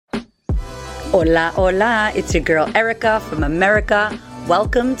Hola, hola, it's your girl Erica from America.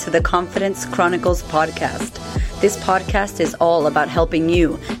 Welcome to the Confidence Chronicles podcast. This podcast is all about helping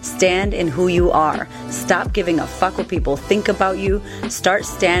you stand in who you are. Stop giving a fuck what people think about you. Start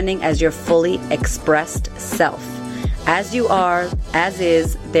standing as your fully expressed self. As you are, as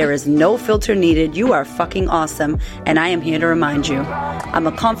is, there is no filter needed. You are fucking awesome, and I am here to remind you. I'm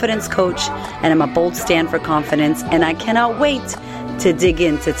a confidence coach, and I'm a bold stand for confidence, and I cannot wait to dig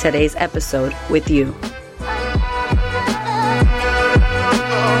into today's episode with you.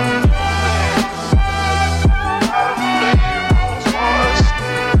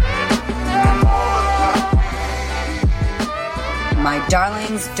 My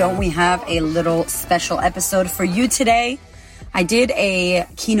darlings, don't we have a little special episode for you today? I did a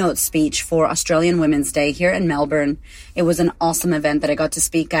keynote speech for Australian Women's Day here in Melbourne. It was an awesome event that I got to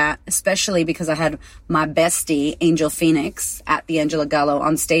speak at, especially because I had my bestie, Angel Phoenix, at the Angela Gallo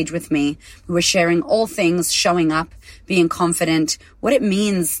on stage with me. We were sharing all things showing up, being confident, what it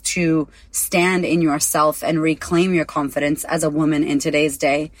means to stand in yourself and reclaim your confidence as a woman in today's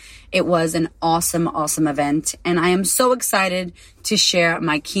day. It was an awesome, awesome event, and I am so excited to share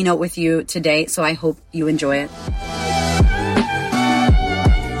my keynote with you today, so I hope you enjoy it.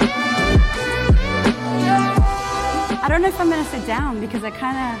 I don't know if I'm going to sit down because I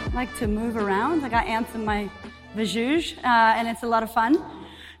kind of like to move around. I got ants in my vajouge, and it's a lot of fun.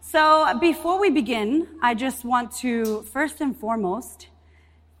 So before we begin, I just want to, first and foremost,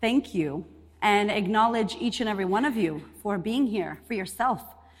 thank you and acknowledge each and every one of you for being here for yourself.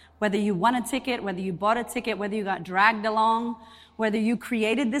 Whether you won a ticket, whether you bought a ticket, whether you got dragged along, whether you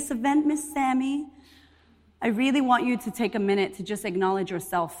created this event, Miss Sammy, I really want you to take a minute to just acknowledge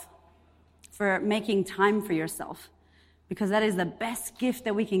yourself for making time for yourself. Because that is the best gift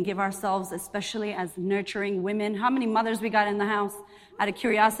that we can give ourselves, especially as nurturing women. How many mothers we got in the house? Out of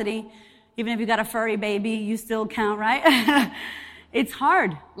curiosity, even if you got a furry baby, you still count, right? It's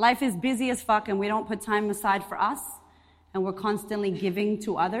hard. Life is busy as fuck, and we don't put time aside for us, and we're constantly giving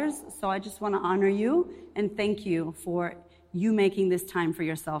to others. So I just want to honor you and thank you for you making this time for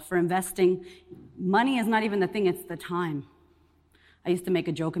yourself, for investing. Money is not even the thing, it's the time. I used to make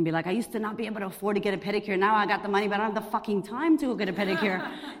a joke and be like, I used to not be able to afford to get a pedicure. Now I got the money, but I don't have the fucking time to go get a pedicure.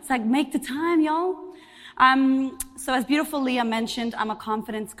 It's like, make the time, y'all. So as beautiful Leah mentioned, I'm a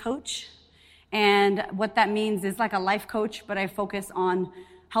confidence coach. And what that means is like a life coach, but I focus on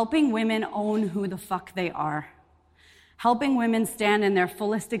helping women own who the fuck they are. Helping women stand in their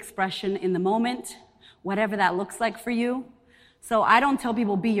fullest expression in the moment, whatever that looks like for you. So I don't tell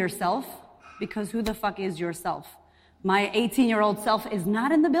people be yourself, because who the fuck is yourself? My 18-year-old self is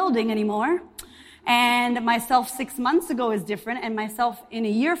not in the building anymore. And myself 6 months ago is different. And myself in a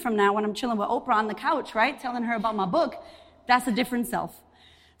year from now, when I'm chilling with Oprah on the couch, right, telling her about my book, that's a different self.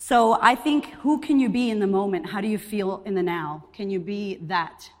 So I think, who can you be in the moment? How do you feel in the now? Can you be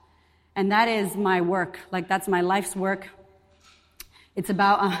that? And that is my work. Like, that's my life's work. It's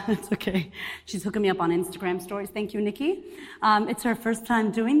about, it's okay. She's hooking me up on Instagram stories. Thank you, Nikki. It's her first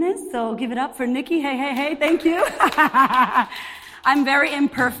time doing this, so give it up for Nikki. Hey, hey, hey, thank you. I'm very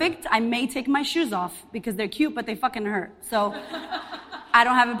imperfect. I may take my shoes off because they're cute, but they fucking hurt. So I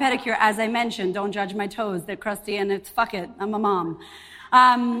don't have a pedicure, as I mentioned. Don't judge my toes. They're crusty and it's fuck it. I'm a mom.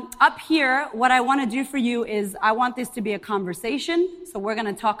 Up here, what I want to do for you is I want this to be a conversation. So we're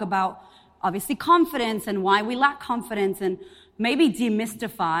going to talk about, obviously, confidence and why we lack confidence, and maybe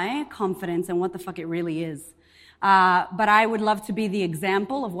demystify confidence and what the fuck it really is. But I would love to be the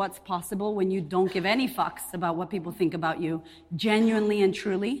example of what's possible when you don't give any fucks about what people think about you, genuinely and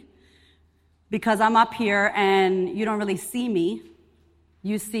truly. Because I'm up here and you don't really see me.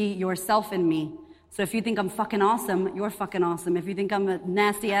 You see yourself in me. So if you think I'm fucking awesome, you're fucking awesome. If you think I'm a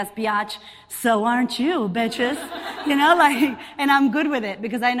nasty ass biatch, so aren't you, bitches? You know, like, and I'm good with it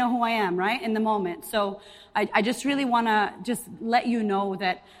because I know who I am, right? In the moment. So I just really want to just let you know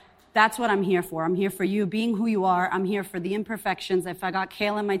that that's what I'm here for. I'm here for you being who you are. I'm here for the imperfections. If I got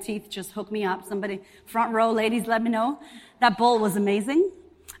kale in my teeth, just hook me up. Somebody, front row, ladies, let me know. That bowl was amazing.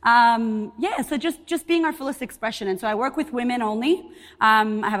 So just being our fullest expression. And so I work with women only.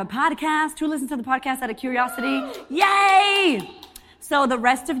 I have a podcast. Who listens to the podcast out of curiosity? Yay! So the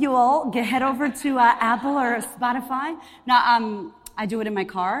rest of you all, head over to Apple or Spotify. Now, I do it in my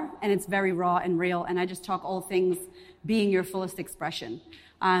car, and it's very raw and real, and I just talk all things being your fullest expression.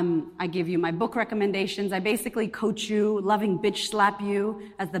 I give you my book recommendations. I basically coach you, loving bitch slap you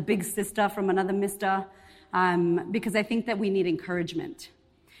as the big sister from another mister, because I think that we need encouragement.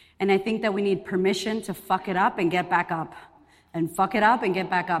 And I think that we need permission to fuck it up and get back up. And fuck it up and get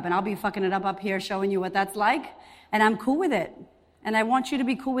back up. And I'll be fucking it up here showing you what that's like. And I'm cool with it. And I want you to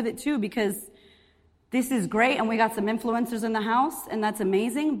be cool with it too, because This is great, and we got some influencers in the house, and that's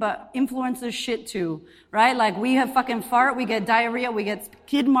amazing, but influencers shit too, right? Like, we have fucking fart, we get diarrhea, we get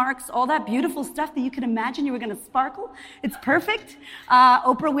skid marks, all that beautiful stuff that you could imagine you were gonna sparkle. It's perfect.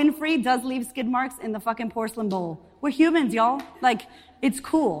 Oprah Winfrey does leave skid marks in the fucking porcelain bowl. We're humans, y'all. Like, it's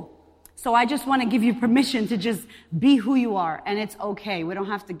cool. So I just want to give you permission to just be who you are, and it's okay. We don't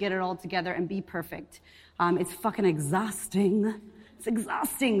have to get it all together and be perfect. It's fucking exhausting. It's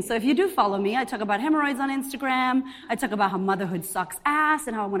exhausting. So if you do follow me, I talk about hemorrhoids on Instagram. I talk about how motherhood sucks ass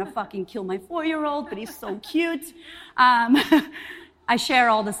and how I want to fucking kill my 4-year-old, but he's so cute. I share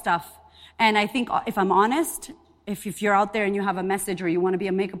all the stuff. And I think if I'm honest, if you're out there and you have a message, or you want to be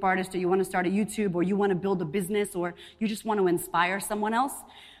a makeup artist, or you want to start a YouTube, or you want to build a business, or you just want to inspire someone else,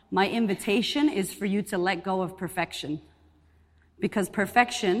 my invitation is for you to let go of perfection. Because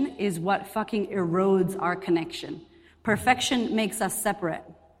perfection is what fucking erodes our connection. Perfection makes us separate.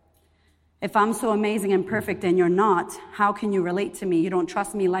 If I'm so amazing and perfect and you're not, how can you relate to me? You don't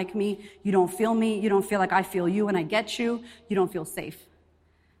trust me, like me. You don't feel me. You don't feel like I feel you and I get you. You don't feel safe.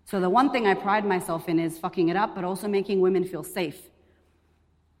 So the one thing I pride myself in is fucking it up, but also making women feel safe.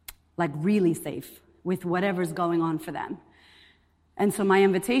 Like really safe with whatever's going on for them. And so my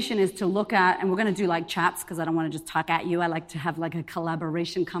invitation is to look at, and we're going to do like chats because I don't want to just talk at you. I like to have like a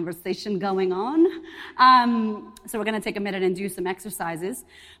collaboration conversation going on. So we're going to take a minute and do some exercises.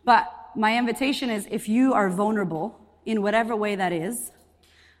 But my invitation is, if you are vulnerable in whatever way that is,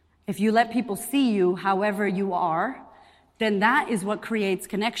 if you let people see you however you are, then that is what creates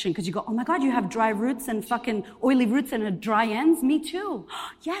connection. Because you go, oh my God, you have dry roots and fucking oily roots and dry ends? Me too.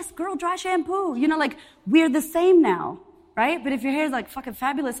 Yes, girl, dry shampoo. You know, like, we're the same now. Right? But if your hair is like fucking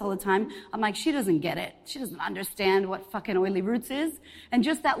fabulous all the time, I'm like, she doesn't get it. She doesn't understand what fucking oily roots is. And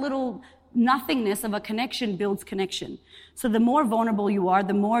just that little nothingness of a connection builds connection. So the more vulnerable you are,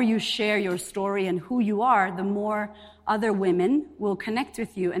 the more you share your story and who you are, the more other women will connect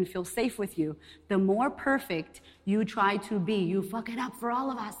with you and feel safe with you. The more perfect you try to be, you fuck it up for all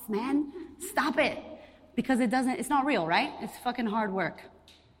of us, man. Stop it. Because it's not real, right? It's fucking hard work.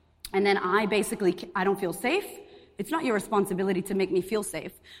 And then I don't feel safe. It's not your responsibility to make me feel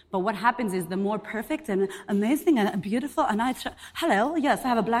safe. But what happens is, the more perfect and amazing and beautiful, and hello, yes, I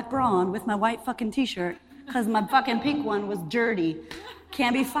have a black bra on with my white fucking t-shirt because my fucking pink one was dirty.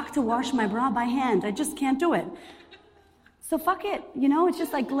 Can't be fucked to wash my bra by hand. I just can't do it. So fuck it, you know? It's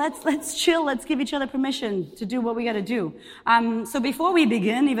just like, let's chill. Let's give each other permission to do what we got to do. So before we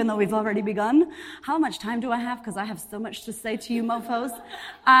begin, even though we've already begun, how much time do I have? Because I have so much to say to you mofos.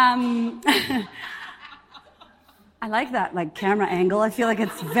 I like that, like, camera angle. I feel like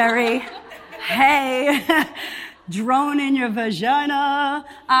it's very, hey, drone in your vagina.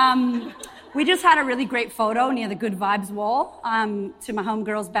 We just had a really great photo near the Good Vibes wall to my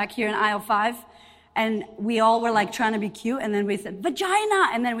homegirls back here in aisle 5. And we all were like trying to be cute, and then we said, vagina!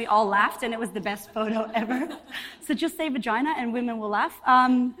 And then we all laughed, and it was the best photo ever. So just say vagina, and women will laugh.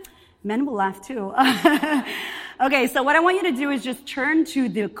 Men will laugh too. Okay, so what I want you to do is just turn to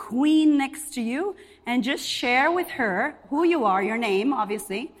the queen next to you and just share with her who you are, your name,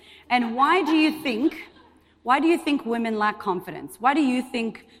 obviously, and why do you think women lack confidence? Why do you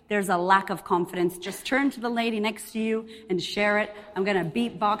think there's a lack of confidence? Just turn to the lady next to you and share it. I'm going to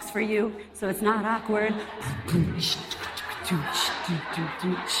beatbox for you so it's not awkward.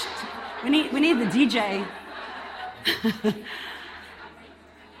 We need the DJ.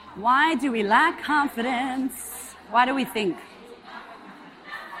 Why do we lack confidence? Why do we think?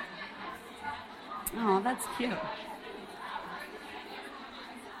 Oh, that's cute.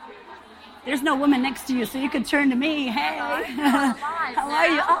 There's no woman next to you, so you could turn to me. Hey, how are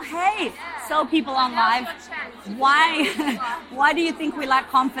you? Oh, hey. So people on live, why do you think we lack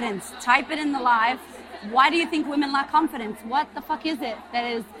confidence? Type it in the live. Why do you think women lack confidence? What the fuck is it that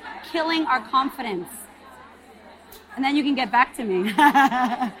is killing our confidence? And then you can get back to me.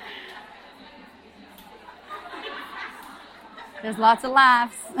 There's lots of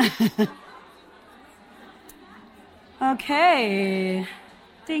laughs. Okay.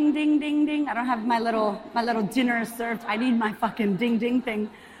 Ding, ding, ding, ding. I don't have my little dinner served. I need my fucking ding, ding thing.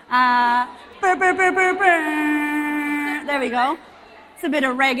 Burr, burr, burr, burr, burr. There we go. It's a bit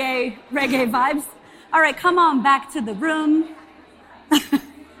of reggae vibes. All right, come on back to the room.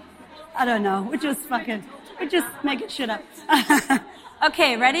 I don't know. We're just making shit up.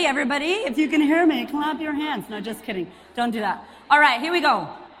 Okay, ready, everybody? If you can hear me, clap your hands. No, just kidding. Don't do that. All right, here we go.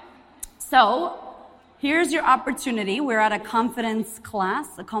 So, here's your opportunity. We're at a confidence class,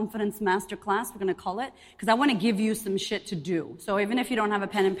 a confidence master class, we're going to call it, because I want to give you some shit to do. So even if you don't have a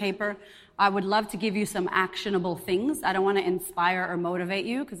pen and paper, I would love to give you some actionable things. I don't want to inspire or motivate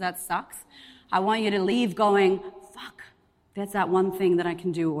you, because that sucks. I want you to leave going, fuck, that's that one thing that I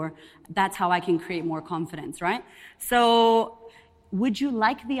can do, or that's how I can create more confidence, right? So would you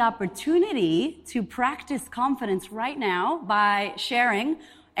like the opportunity to practice confidence right now by sharing?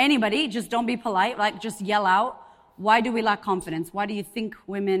 Anybody, just don't be polite, like just yell out, why do we lack confidence? Why do you think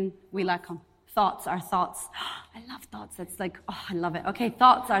women, we lack thoughts, our thoughts? I love thoughts, that's like, oh, I love it. Okay,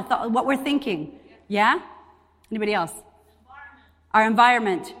 thoughts, our thoughts, what we're thinking. Yeah? Anybody else? Our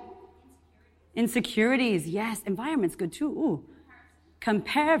environment. Insecurities, yes. Environment's good too. Ooh.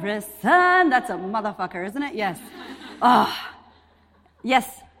 Comparison, that's a motherfucker, isn't it? Yes. Oh. Yes.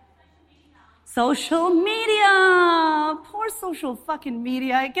 Social media. Poor social fucking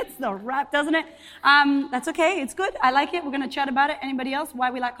media. It gets the rap, doesn't it? That's okay. It's good. I like it. We're going to chat about it. Anybody else?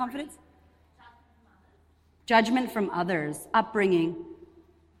 Why we lack confidence? Judgment from others. Upbringing.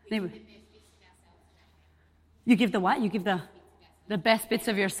 You give the what? You give the best bits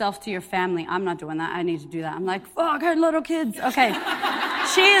of yourself to your family. I'm not doing that. I need to do that. I'm like, fuck, I had little kids. Okay.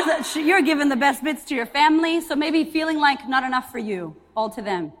 You're giving the best bits to your family, so maybe feeling like not enough for you, all to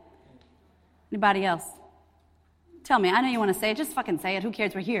them. Anybody else? Tell me. I know you want to say it. Just fucking say it. Who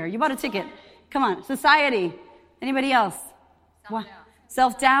cares? We're here. You bought a ticket. Come on. Society. Anybody else? Self-doubt.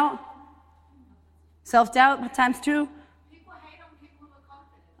 Self-doubt? Self-doubt times 2? People hate on people who are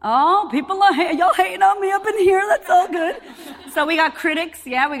confident. Oh, people are y'all hating on me up in here. That's all good. So we got critics.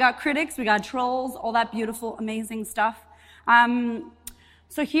 Yeah, we got critics. We got trolls. All that beautiful, amazing stuff.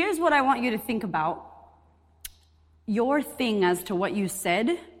 So here's what I want you to think about. Your thing as to what you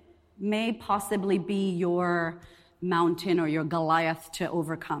said may possibly be your mountain or your Goliath to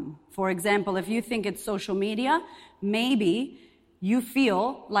overcome. For example, if you think it's social media, maybe you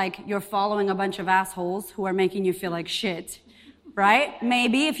feel like you're following a bunch of assholes who are making you feel like shit, right?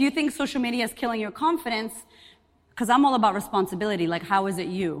 Maybe if you think social media is killing your confidence, because I'm all about responsibility, like how is it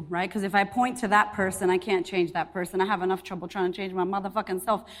you, right? Because if I point to that person, I can't change that person. I have enough trouble trying to change my motherfucking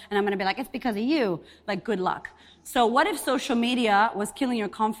self, and I'm going to be like, it's because of you. Like, good luck. So what if social media was killing your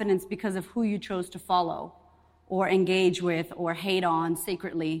confidence because of who you chose to follow or engage with or hate on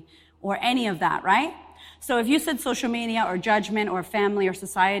secretly or any of that, right? So if you said social media or judgment or family or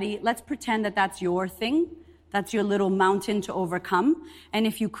society, let's pretend that that's your thing. That's your little mountain to overcome. And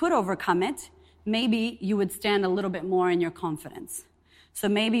if you could overcome it, maybe you would stand a little bit more in your confidence. So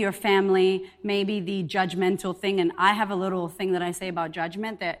maybe your family, maybe the judgmental thing, and I have a little thing that I say about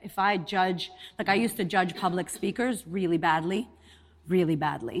judgment, that if I judge, like I used to judge public speakers really badly.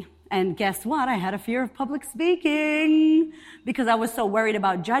 And guess what? I had a fear of public speaking because I was so worried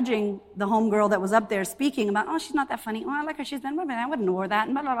about judging the homegirl that was up there speaking about, oh, she's not that funny. Oh, I like her. She's been, I wouldn't know her that.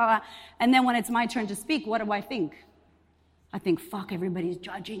 And blah, blah, blah, blah. And then when it's my turn to speak, what do I think? I think, fuck, everybody's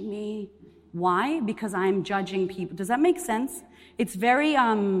judging me. Why? Because I'm judging people. Does that make sense? It's very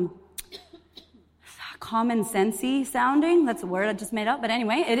common sensey sounding. That's a word I just made up. But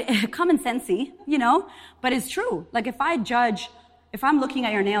anyway, common sensey, you know. But it's true. Like if I'm looking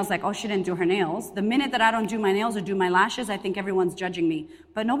at your nails like, oh, she didn't do her nails, the minute that I don't do my nails or do my lashes, I think everyone's judging me.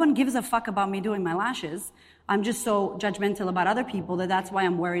 But no one gives a fuck about me doing my lashes. I'm just so judgmental about other people that's why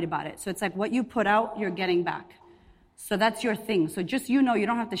I'm worried about it. So it's like what you put out, you're getting back. So that's your thing. So just you know, you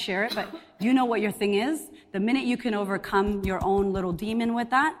don't have to share it, but you know what your thing is. The minute you can overcome your own little demon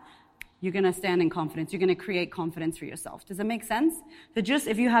with that, you're going to stand in confidence. You're going to create confidence for yourself. Does that make sense? So just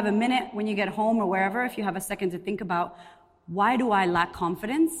if you have a minute when you get home or wherever, if you have a second to think about, why do I lack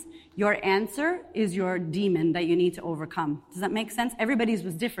confidence? Your answer is your demon that you need to overcome. Does that make sense? Everybody's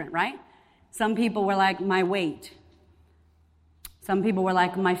was different, right? Some people were like, my weight. Some people were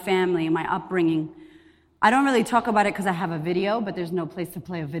like, my family, my upbringing. I don't really talk about it because I have a video, but there's no place to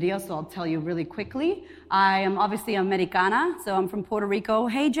play a video, so I'll tell you really quickly. I am obviously Americana, so I'm from Puerto Rico.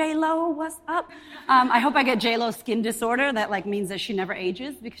 Hey, J-Lo, what's up? I hope I get J-Lo's skin disorder. That means that she never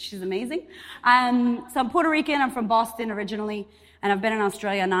ages because she's amazing. So I'm Puerto Rican. I'm from Boston originally, and I've been in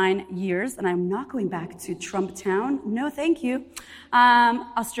Australia 9 years, and I'm not going back to Trump Town. No, thank you.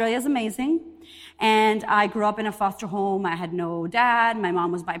 Australia's amazing. And I grew up in a foster home. I had no dad. My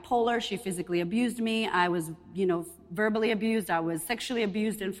mom was bipolar. She physically abused me. I was, verbally abused. I was sexually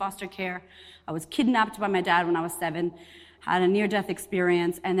abused in foster care. I was kidnapped by my dad when I was 7. Had a near-death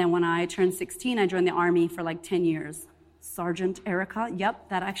experience. And then when I turned 16, I joined the army for 10 years. Sergeant Erica. Yep,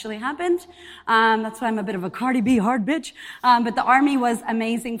 that actually happened. That's why I'm a bit of a Cardi B hard bitch. But the Army was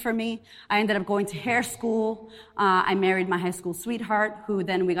amazing for me. I ended up going to hair school. I married my high school sweetheart, who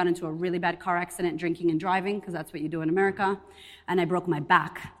then we got into a really bad car accident, drinking and driving, because that's what you do in America. And I broke my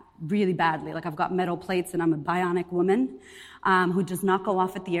back really badly. Like, I've got metal plates and I'm a bionic woman who does not go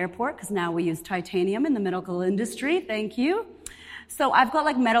off at the airport, because now we use titanium in the medical industry. Thank you. So I've got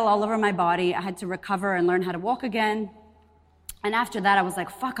like metal all over my body. I had to recover and learn how to walk again. And after that, I was like,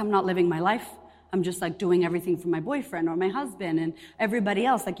 fuck, I'm not living my life. I'm just like doing everything for my boyfriend or my husband and everybody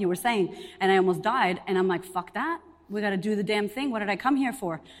else, like you were saying. And I almost died. And I'm like, fuck that. We got to do the damn thing. What did I come here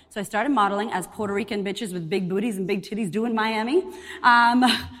for? So I started modeling, as Puerto Rican bitches with big booties and big titties do in Miami.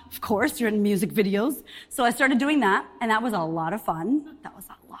 Of course, you're in music videos. So I started doing that. And that was a lot of fun.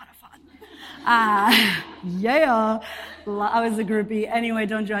 Yeah. I was a groupie. Anyway,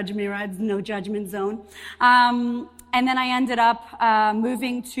 don't judge me, right? It's no judgment zone. And then I ended up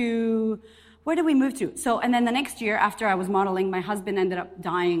moving to, where did we move to? So, and then the next year after I was modeling, my husband ended up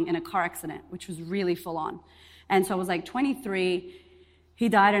dying in a car accident, which was really full on. And so I was like 23. He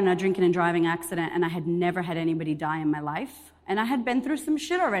died in a drinking and driving accident, and I had never had anybody die in my life. And I had been through some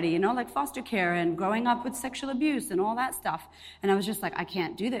shit already, you know, like foster care and growing up with sexual abuse and all that stuff. And I was just like, I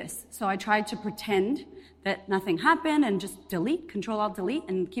can't do this. So I tried to pretend that nothing happened and just delete, Control-Alt-Delete,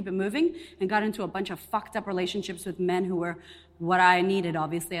 and keep it moving, and got into a bunch of fucked up relationships with men who were what I needed,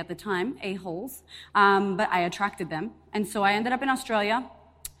 obviously, at the time, a-holes. But I attracted them. And so I ended up in Australia,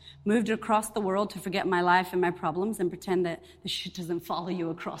 moved across the world to forget my life and my problems and pretend that the shit doesn't follow you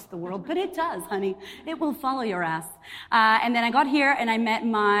across the world. But it does, honey. It will follow your ass. And then I got here and I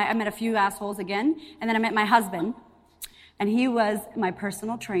met a few assholes again. And then I met my husband. And he was my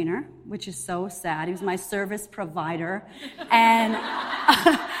personal trainer, which is so sad. He was my service provider. And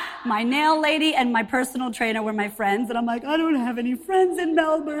my nail lady and my personal trainer were my friends. And I'm like, I don't have any friends in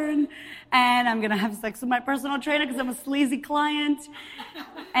Melbourne. And I'm going to have sex with my personal trainer because I'm a sleazy client.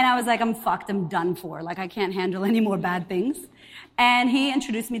 And I was like, I'm fucked. I'm done for. Like, I can't handle any more bad things. And he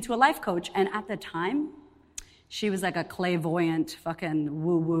introduced me to a life coach. And at the time, she was like a clairvoyant fucking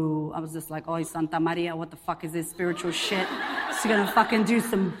woo-woo. I was just like, oh, Santa Maria, what the fuck is this spiritual shit? She's gonna fucking do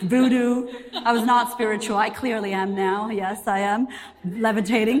some voodoo. I was not spiritual. I clearly am now. Yes, I am.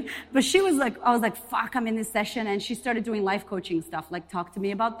 Levitating. But she was like, I was like, fuck, I'm in this session. And she started doing life coaching stuff. Like, talk to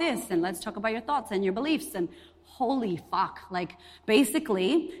me about this. And let's talk about your thoughts and your beliefs. And holy fuck. Like,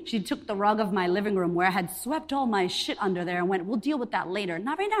 basically, she took the rug of my living room where I had swept all my shit under there and went, we'll deal with that later.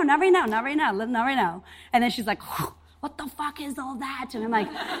 Not right now, not right now, not right now, not right now. And then she's like, what the fuck is all that? And I'm like,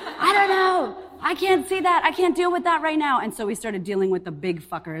 I don't know. I can't see that. I can't deal with that right now. And so we started dealing with the big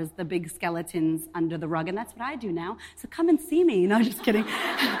fuckers, the big skeletons under the rug. And that's what I do now. So come and see me. No, just kidding.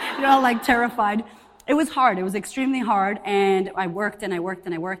 You're all like terrified. It was hard. It was extremely hard. And I worked and I worked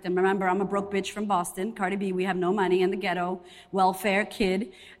and I worked. And remember, I'm a broke bitch from Boston. Cardi B, we have no money in the ghetto. Welfare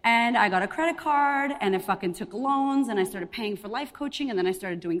kid. And I got a credit card and I fucking took loans and I started paying for life coaching. And then I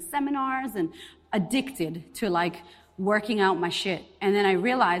started doing seminars and addicted to like working out my shit. And then I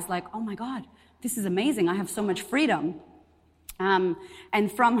realized like, oh my God, this is amazing. I have so much freedom.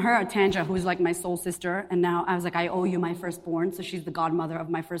 And from her, Tanja, who's like my soul sister, and now I was like, I owe you my firstborn, so she's the godmother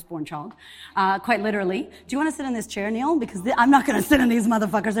of my firstborn child, quite literally. Do you want to sit in this chair, Neil? Because I'm not going to sit in these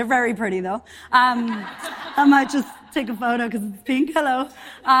motherfuckers. They're very pretty, though. I might just take a photo because it's pink. Hello.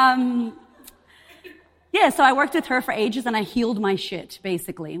 Yeah, so I worked with her for ages, and I healed my shit,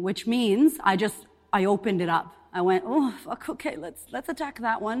 basically, which means I opened it up. I went, oh, fuck, okay, let's attack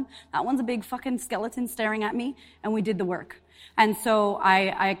that one. That one's a big fucking skeleton staring at me, and we did the work. And so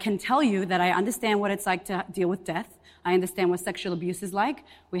I can tell you that I understand what it's like to deal with death. I understand what sexual abuse is like.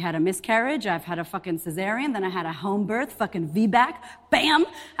 We had a miscarriage. I've had a fucking cesarean. Then I had a home birth, fucking VBAC. Bam!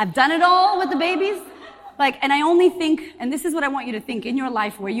 I've done it all with the babies. Like, and I only think, and this is what I want you to think, in your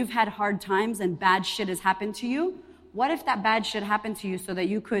life where you've had hard times and bad shit has happened to you, what if that bad shit happened to you so that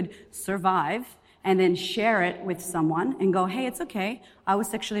you could survive and then share it with someone and go, hey, it's okay. I was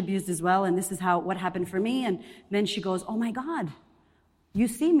sexually abused as well, and this is what happened for me. And then she goes, oh my God, you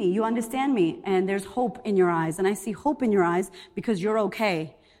see me, you understand me, and there's hope in your eyes. And I see hope in your eyes because you're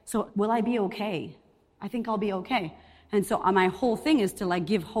okay. So will I be okay? I think I'll be okay. And so my whole thing is to like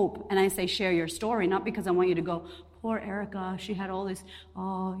give hope. And I say, share your story, not because I want you to go, poor Erica, she had all this,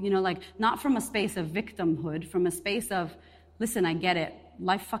 like not from a space of victimhood, from a space of, listen, I get it.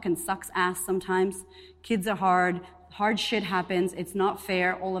 Life fucking sucks ass sometimes. Kids are hard shit happens. It's not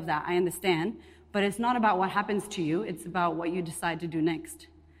fair, all of that. I understand. But it's not about what happens to you. It's about what you decide to do next.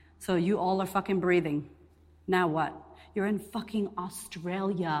 So you all are fucking breathing. Now what? You're in fucking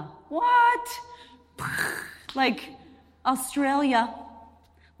Australia. What? Like, Australia,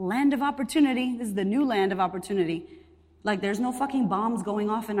 land of opportunity. This is the new land of opportunity. Like, there's no fucking bombs going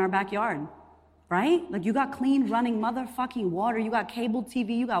off in our backyard, right? Like, you got clean running motherfucking water. You got cable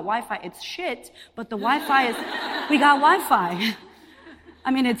TV. You got Wi-Fi. It's shit, but the Wi-Fi is, we got Wi-Fi.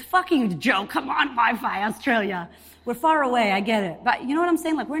 I mean, it's fucking a joke. Come on, Wi-Fi, Australia. We're far away. I get it. But you know what I'm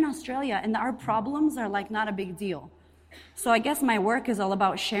saying? Like, we're in Australia, and our problems are, like, not a big deal. So I guess my work is all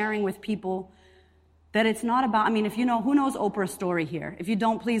about sharing with people that it's not about, I mean, if you know, who knows Oprah's story here? If you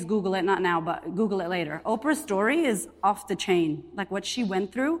don't, please Google it, not now, but Google it later. Oprah's story is off the chain. Like, what she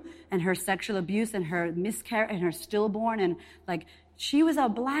went through, and her sexual abuse, and her miscarriage, and her stillborn, and, like, she was a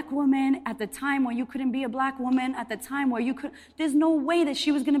black woman at the time where you couldn't be a black woman, at the time where you could, there's no way that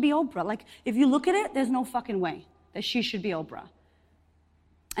she was gonna be Oprah. Like, if you look at it, there's no fucking way that she should be Oprah.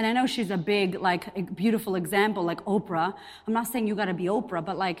 And I know she's a big, like, a beautiful example, like Oprah. I'm not saying you gotta be Oprah,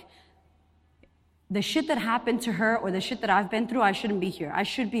 but, like, the shit that happened to her or the shit that I've been through, I shouldn't be here. I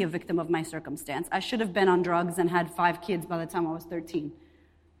should be a victim of my circumstance. I should have been on drugs and had 5 kids by the time I was 13.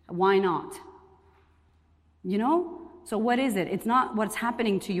 Why not? You know? So what is it? It's not what's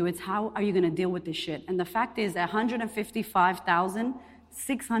happening to you. It's how are you going to deal with this shit? And the fact is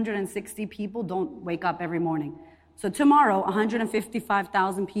 155,660 people don't wake up every morning. So tomorrow,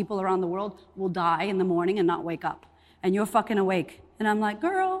 155,000 people around the world will die in the morning and not wake up. And you're fucking awake. And I'm like,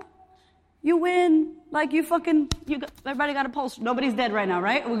 girl, you win. Like, everybody got a pulse. Nobody's dead right now,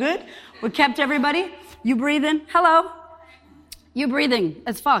 right? We're good? We kept everybody. You breathing? Hello? You breathing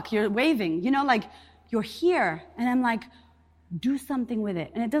as fuck. You're waving. You know, like, you're here. And I'm like, do something with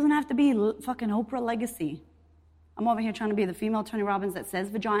it. And it doesn't have to be fucking Oprah legacy. I'm over here trying to be the female Tony Robbins that says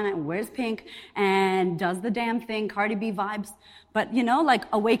vagina and wears pink and does the damn thing, Cardi B vibes. But, you know, like,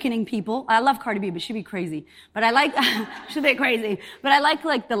 awakening people. I love Cardi B, but she'd be crazy. But I like, she'd be crazy. But I like,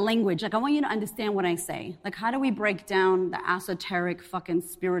 the language. Like, I want you to understand what I say. Like, how do we break down the esoteric fucking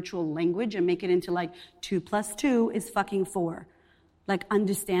spiritual language and make it into, like, 2 + 2 is fucking 4? Like,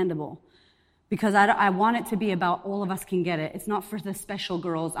 understandable. Because I want it to be about all of us can get it. It's not for the special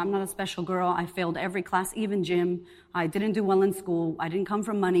girls. I'm not a special girl. I failed every class, even gym. I didn't do well in school. I didn't come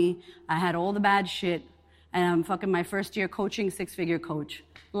from money. I had all the bad shit. And I'm fucking my first year coaching, 6-figure coach.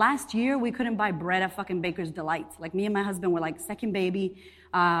 Last year, we couldn't buy bread at fucking Baker's Delight. Like, me and my husband were like second baby.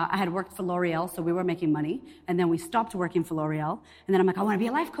 I had worked for L'Oreal, so we were making money. And then we stopped working for L'Oreal. And then I'm like, I want to be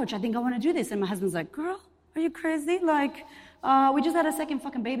a life coach. I think I want to do this. And my husband's like, girl, are you crazy? Like, we just had a second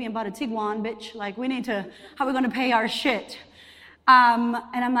fucking baby and bought a Tiguan, bitch. Like, we need to, how are we going to pay our shit? And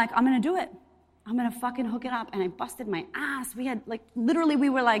I'm like, I'm going to do it. I'm going to fucking hook it up. And I busted my ass. We had, like, literally,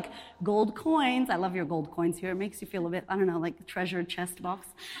 we were like gold coins. I love your gold coins here. It makes you feel a bit, I don't know, like the treasure chest box.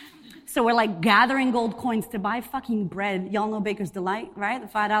 So we're like gathering gold coins to buy fucking bread. Y'all know Baker's Delight, right? The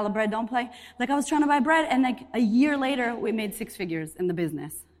 $5 bread, don't play. Like, I was trying to buy bread. And like a year later, we made 6 figures in the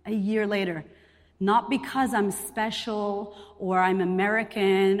business. A year later. Not because I'm special or I'm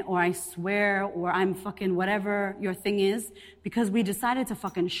American or I swear or I'm fucking whatever your thing is, because we decided to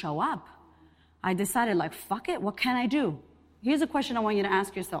fucking show up. I decided, like, fuck it, what can I do? Here's a question I want you to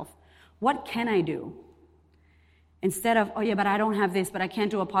ask yourself. What can I do? Instead of, oh yeah, but I don't have this, but I can't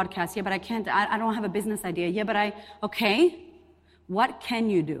do a podcast. Yeah, but I don't have a business idea. Yeah, but okay. What can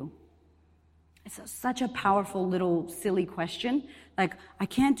you do? It's such a powerful little silly question. Like, I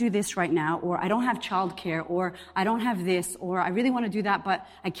can't do this right now, or I don't have childcare, or I don't have this, or I really want to do that, but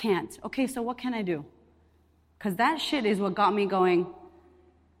I can't. Okay, so what can I do? Because that shit is what got me going,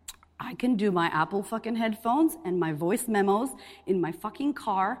 I can do my Apple fucking headphones and my voice memos in my fucking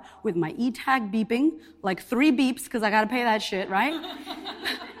car with my e-tag beeping, like 3 beeps, because I got to pay that shit, right?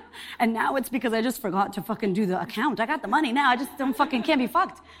 And now it's because I just forgot to fucking do the account. I got the money now. I just can't be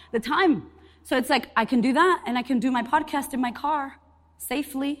fucked. The time. So it's like, I can do that, and I can do my podcast in my car,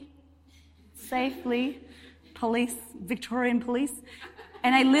 safely, police, Victorian police.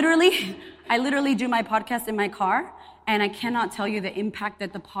 And I literally do my podcast in my car, and I cannot tell you the impact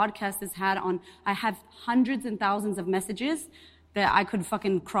that the podcast has had on, I have hundreds and thousands of messages that I could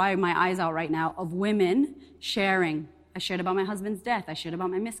fucking cry my eyes out right now of women sharing. I shared about my husband's death. I shared about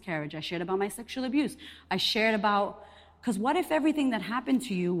my miscarriage. I shared about my sexual abuse. I shared about, because what if everything that happened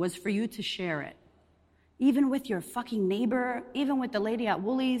to you was for you to share it? Even with your fucking neighbor, even with the lady at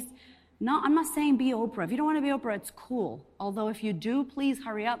Woolies. No, I'm not saying be Oprah. If you don't want to be Oprah, it's cool. Although if you do, please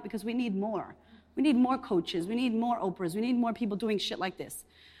hurry up, because we need more. We need more coaches. We need more Oprahs. We need more people doing shit like this,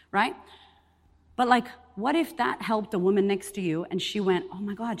 right? But like, what if that helped the woman next to you and she went, oh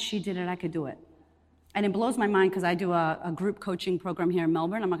my God, she did it, I could do it. And it blows my mind because I do a group coaching program here in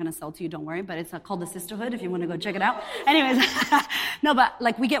Melbourne. I'm not going to sell to you, don't worry, but it's called The Sisterhood if you want to go check it out. Anyways, no, but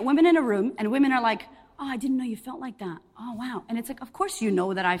like we get women in a room and women are like, oh, I didn't know you felt like that. Oh, wow. And it's like, of course you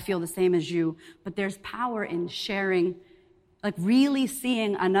know that I feel the same as you, but there's power in sharing, like really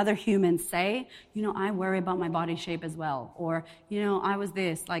seeing another human say, I worry about my body shape as well. Or, I was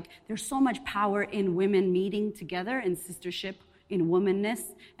this. Like, there's so much power in women meeting together in sistership, in womanness,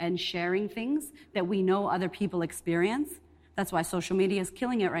 and sharing things that we know other people experience. That's why social media is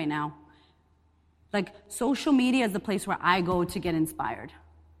killing it right now. Like, social media is the place where I go to get inspired.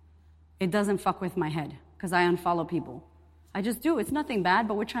 It doesn't fuck with my head because I unfollow people. I just do. It's nothing bad,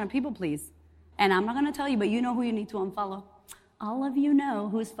 but we're trying to people please. And I'm not going to tell you, but you know who you need to unfollow. All of you know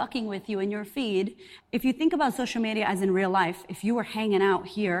who's fucking with you in your feed. If you think about social media as in real life, if you were hanging out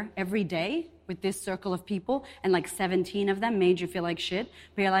here every day with this circle of people and like 17 of them made you feel like shit,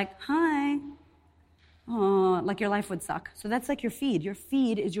 but you're like, hi. Oh, like your life would suck. So that's like your feed. Your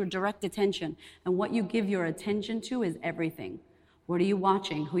feed is your direct attention. And what you give your attention to is everything. What are you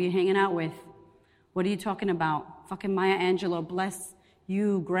watching? Who are you hanging out with? What are you talking about? Fucking Maya Angelou, bless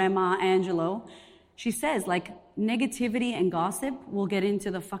you, Grandma Angelou. She says, like, negativity and gossip will get into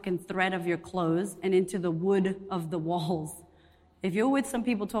the fucking thread of your clothes and into the wood of the walls. If you're with some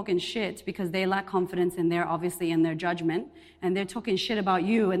people talking shit because they lack confidence in obviously in their judgment, and they're talking shit about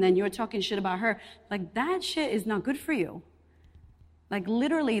you, and then you're talking shit about her, like, that shit is not good for you. Like,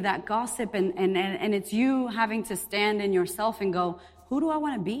 literally, that gossip, and it's you having to stand in yourself and go, who do I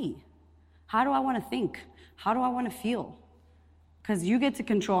want to be? How do I want to think? How do I want to feel? Because you get to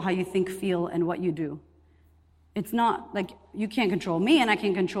control how you think, feel, and what you do. It's not like you can't control me and I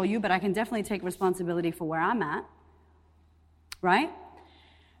can't control you, but I can definitely take responsibility for where I'm at. Right?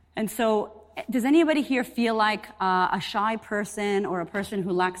 And so, does anybody here feel like a shy person or a person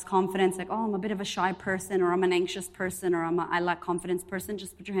who lacks confidence? Like, oh, I'm a bit of a shy person, or I'm an anxious person, or I lack confidence person.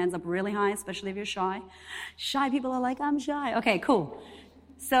 Just put your hands up really high, especially if you're shy. Shy people are like, I'm shy. Okay, cool.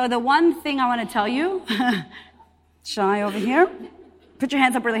 So the one thing I want to tell you, shy over here, put your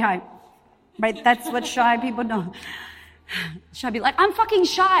hands up really high. Right? That's what shy people know. Shy be like, I'm fucking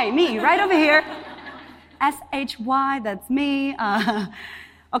shy, me, right over here. SHY, that's me.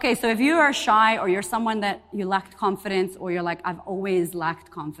 Okay, so if you are shy, or you're someone that you lacked confidence, or you're like, I've always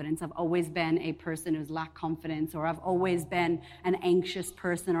lacked confidence, I've always been a person who's lacked confidence, or I've always been an anxious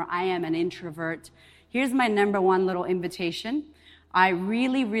person, or I am an introvert, here's my number one little invitation. I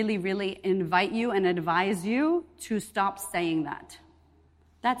really, really, really invite you and advise you to stop saying that.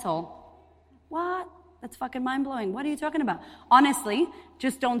 That's all. What? That's fucking mind-blowing. What are you talking about? Honestly,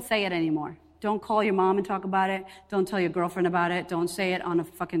 just don't say it anymore. Don't call your mom and talk about it. Don't tell your girlfriend about it. Don't say it on a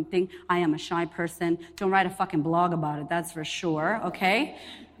fucking thing. I am a shy person. Don't write a fucking blog about it. That's for sure, okay?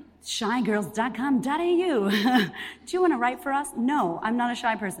 Shygirls.com.au. Do you want to write for us? No, I'm not a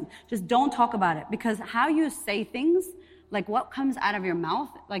shy person. Just don't talk about it, because how you say things, like what comes out of your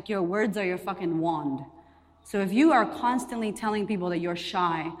mouth, like your words are your fucking wand. So if you are constantly telling people that you're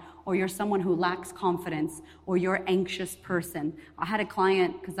shy, or you're someone who lacks confidence, or you're an anxious person. I had a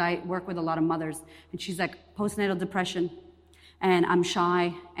client, because I work with a lot of mothers, and she's like, postnatal depression, and I'm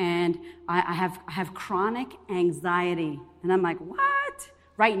shy, and I have chronic anxiety. And I'm like, what?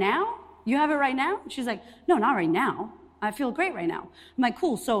 Right now? You have it right now? She's like, no, not right now. I feel great right now. I'm like,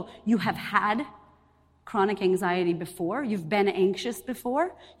 cool, so you have had chronic anxiety before? You've been anxious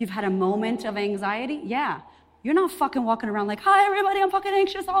before? You've had a moment of anxiety? Yeah. You're not fucking walking around like, hi, everybody, I'm fucking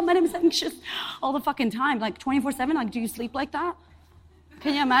anxious. Oh, my name is anxious all the fucking time. Like 24/7, like, do you sleep like that?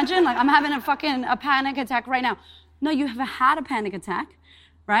 Can you imagine? Like, I'm having a panic attack right now. No, you have had a panic attack,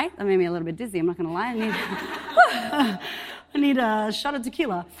 right? That made me a little bit dizzy. I'm not going to lie. I need a shot of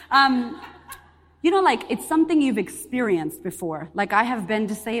tequila. Like, it's something you've experienced before. Like, I have been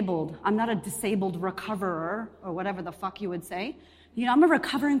disabled. I'm not a disabled recoverer, or whatever the fuck you would say. I'm a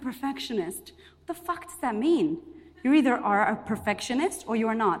recovering perfectionist. What the fuck does that mean? You either are a perfectionist or you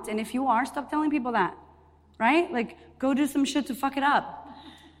are not. And if you are, stop telling people that, right? Like, go do some shit to fuck it up.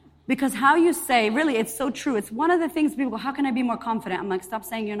 Because how you say, really, it's so true. It's one of the things people go, how can I be more confident? I'm like, stop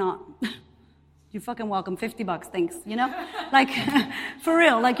saying you're not. You're fucking welcome. $50, thanks, Like, for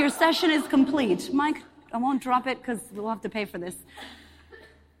real, like, your session is complete. Mike, I won't drop it because we'll have to pay for this.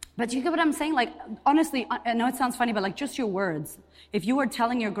 But you get what I'm saying? Like, honestly, I know it sounds funny, but like, just your words. If you are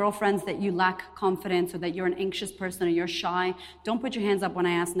telling your girlfriends that you lack confidence, or that you're an anxious person, or you're shy, don't put your hands up when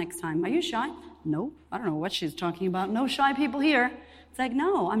I ask next time, are you shy? No, I don't know what she's talking about. No shy people here. It's like,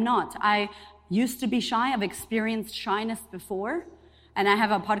 no, I'm not. I used to be shy. I've experienced shyness before. And I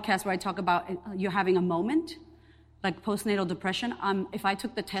have a podcast where I talk about you having a moment, like postnatal depression. If I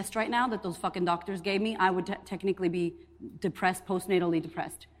took the test right now that those fucking doctors gave me, I would technically be depressed, postnatally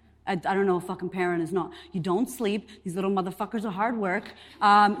depressed. I don't know, a fucking parent is not. You don't sleep. These little motherfuckers are hard work.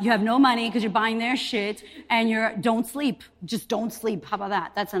 You have no money because you're buying their shit, and don't sleep. Just don't sleep. How about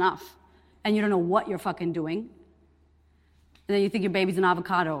that? That's enough. And you don't know what you're fucking doing. And then you think your baby's an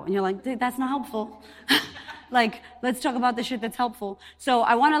avocado, and you're like, that's not helpful. Like, let's talk about the shit that's helpful. So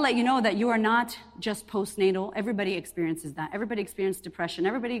I want to let you know that you are not just postnatal. Everybody experiences that. Everybody experiences depression.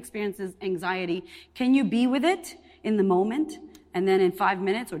 Everybody experiences anxiety. Can you be with it in the moment? And then in 5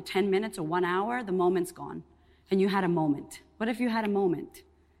 minutes or 10 minutes or 1 hour, the moment's gone. And you had a moment. What if you had a moment?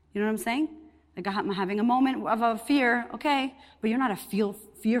 You know what I'm saying? Like, I'm having a moment of a fear, okay, but you're not a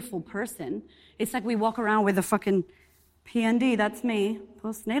fearful person. It's like we walk around with a fucking PND, that's me.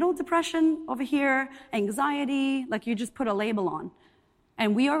 Postnatal depression over here, anxiety, like you just put a label on.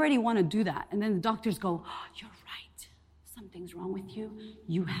 And we already want to do that. And then the doctors go, oh, you're right. Something's wrong with you.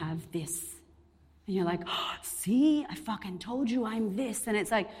 You have this. And you're like, oh, see, I fucking told you I'm this. And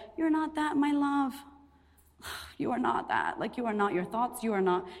it's like, you're not that, my love. You are not that. Like, you are not your thoughts. You are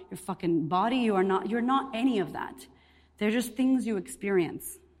not your fucking body. You're not any of that. They're just things you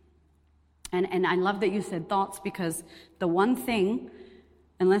experience. And I love that you said thoughts, because the one thing,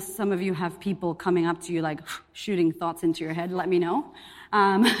 unless some of you have people coming up to you like shooting thoughts into your head, let me know.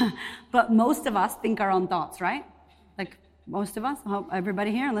 But most of us think our own thoughts, right? Like, most of us, I hope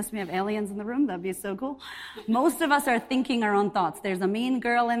everybody here, unless we have aliens in the room, that'd be so cool. Most of us are thinking our own thoughts. There's a mean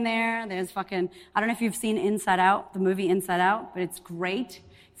girl in there. There's fucking, I don't know if you've seen Inside Out, the movie Inside Out, but it's great.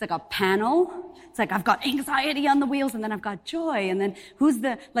 It's like a panel. It's like, I've got anxiety on the wheels, and then I've got joy. And then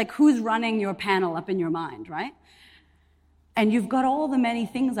who's running your panel up in your mind, right? And you've got all the many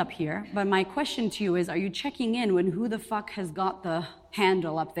things up here. But my question to you is, are you checking in when who the fuck has got the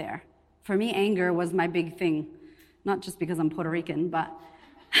handle up there? For me, anger was my big thing. Not just because I'm Puerto Rican, but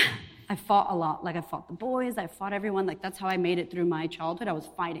I fought a lot. Like, I fought the boys, I fought everyone. Like, that's how I made it through my childhood. I was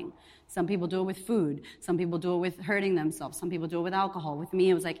fighting. Some people do it with food. Some people do it with hurting themselves. Some people do it with alcohol. With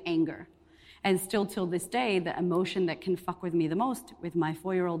me, it was like anger. And still till this day, the emotion that can fuck with me the most, with my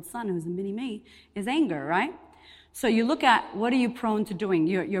 4-year-old son, who's a mini-me, is anger, right? So you look at, what are you prone to doing?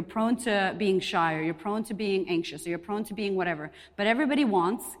 You're prone to being shy, or you're prone to being anxious, or you're prone to being whatever. But everybody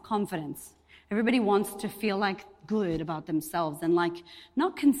wants confidence. Everybody wants to feel like good about themselves, and like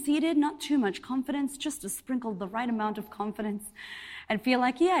not conceited, not too much confidence, just to sprinkle the right amount of confidence and feel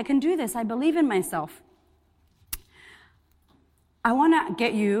like, yeah, I can do this. I believe in myself. I want to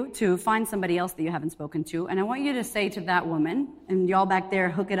get you to find somebody else that you haven't spoken to, and I want you to say to that woman, and y'all back there,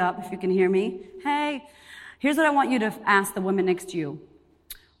 hook it up if you can hear me. Hey, here's what I want you to ask the woman next to you.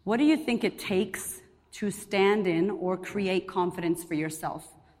 What do you think it takes to stand in or create confidence for yourself?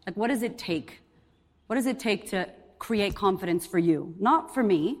 Like, what does it take? What does it take to create confidence for you? Not for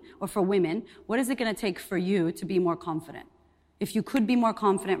me or for women. What is it going to take for you to be more confident? If you could be more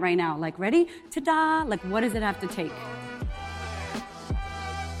confident right now, like, ready? Ta-da! Like, what does it have to take?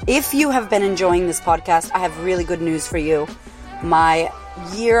 If you have been enjoying this podcast, I have really good news for you. My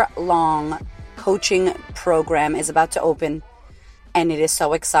year-long coaching program is about to open, and it is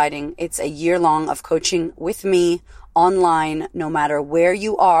so exciting. It's a year-long of coaching with me online, no matter where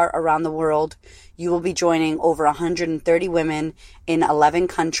you are around the world. You will be joining over 130 women in 11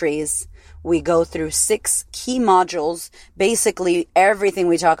 countries. We go through 6 key modules, basically everything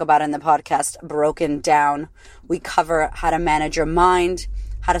we talk about in the podcast broken down. We cover how to manage your mind,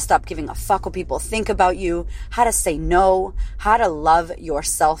 how to stop giving a fuck what people think about you, how to say no, how to love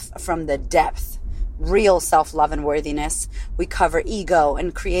yourself from the depth, real self-love and worthiness. We cover ego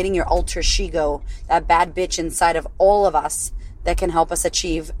and creating your alter ego, that bad bitch inside of all of us that can help us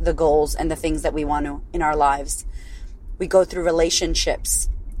achieve the goals and the things that we want to in our lives. We go through relationships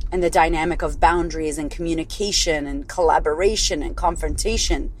and the dynamic of boundaries and communication and collaboration and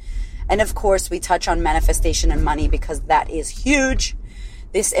confrontation. And of course, we touch on manifestation and money, because that is huge.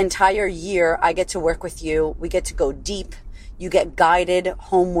 This entire year, I get to work with you. We get to go deep. You get guided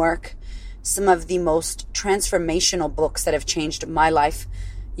homework, some of the most transformational books that have changed my life.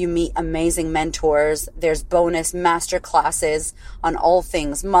 You meet amazing mentors. There's bonus master classes on all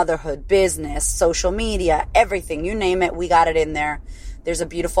things motherhood, business, social media, everything. You name it, we got it in there. There's a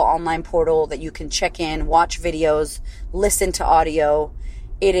beautiful online portal that you can check in, watch videos, listen to audio.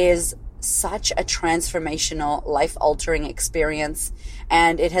 It is such a transformational, life-altering experience,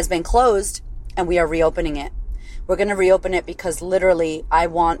 and it has been closed, and we are reopening it. We're going to reopen it because literally I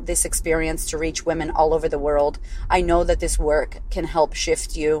want this experience to reach women all over the world. I know that this work can help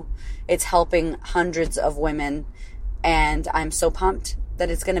shift you. It's helping hundreds of women, and I'm so pumped that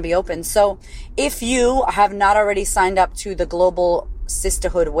it's going to be open. So if you have not already signed up to the global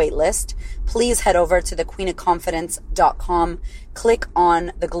Sisterhood waitlist, please head over to thequeenofconfidence.com, click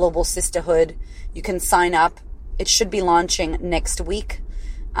on the Global Sisterhood. You can sign up. It should be launching next week.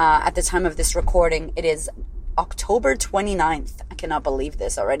 At the time of this recording, it is October 29th. I cannot believe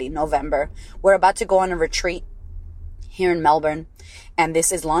this already, November. We're about to go on a retreat here in Melbourne, and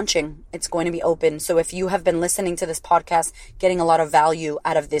this is launching. It's going to be open. So if you have been listening to this podcast, getting a lot of value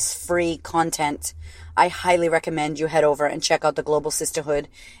out of this free content, I highly recommend you head over and check out the Global Sisterhood.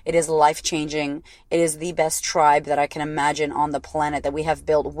 It is life-changing. It is the best tribe that I can imagine on the planet, that we have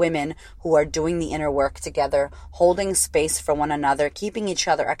built women who are doing the inner work together, holding space for one another, keeping each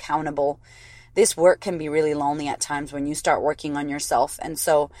other accountable. This work can be really lonely at times when you start working on yourself. And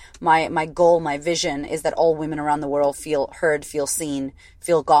so my goal, my vision is that all women around the world feel heard, feel seen,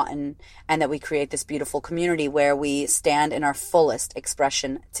 feel gotten, and that we create this beautiful community where we stand in our fullest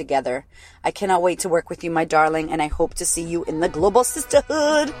expression together. I cannot wait to work with you, my darling, and I hope to see you in the Global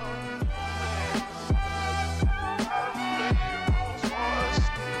Sisterhood.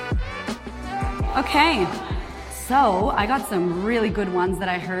 Okay. So I got some really good ones that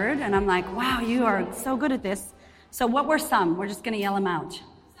I heard, and I'm like, wow, you are so good at this. So what were some? We're just going to yell them out.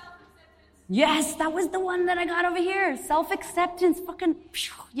 Yes, that was the one that I got over here. Self-acceptance. Fucking,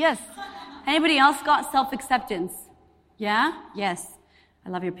 yes. Anybody else got self-acceptance? Yeah? Yes. I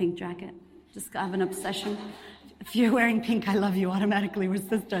love your pink jacket. Just have an obsession. If you're wearing pink, I love you automatically. We're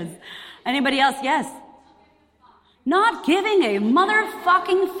sisters. Anybody else? Yes. Not giving a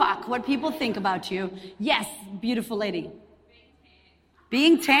motherfucking fuck what people think about you. Yes, beautiful lady.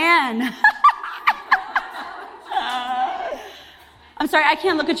 Being tan. I'm sorry, I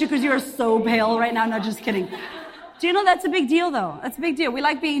can't look at you because you are so pale right now. No, just kidding. Do you know that's a big deal, though? That's a big deal. We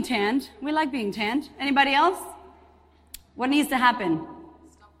like being tanned. We like being tanned. Anybody else? What needs to happen?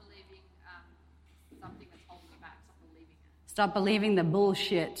 Stop believing something that's holding you back. Stop believing it. Stop believing the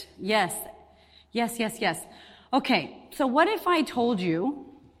bullshit. Yes. Yes, yes, yes. Okay, so what if I told you,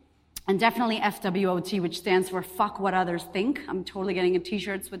 and definitely FWOT, which stands for fuck what others think. I'm totally getting a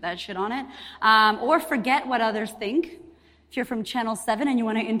t-shirts with that shit on it. Or forget what others think. If you're from Channel 7 and you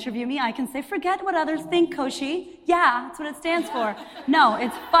want to interview me, I can say, forget what others think, Koshi. Yeah, that's what it stands for. No,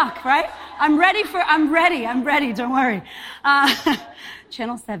 it's fuck, right? I'm ready, don't worry.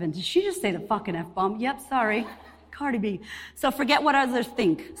 Channel 7, did she just say the fucking F-bomb? Yep, sorry. Cardi B. So forget what others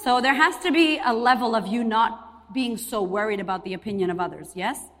think. So there has to be a level of you not being so worried about the opinion of others,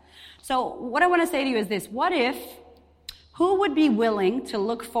 yes? So what I want to say to you is this. Who would be willing to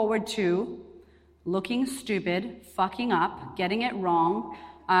look forward to looking stupid, fucking up, getting it wrong,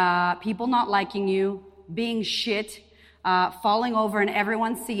 people not liking you, being shit, falling over and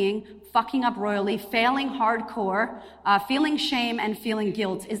everyone seeing, fucking up royally, failing hardcore, feeling shame and feeling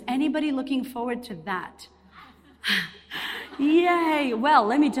guilt? Is anybody looking forward to that? Yay! Well,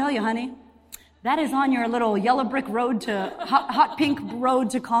 let me tell you, honey, that is on your little yellow brick road to hot pink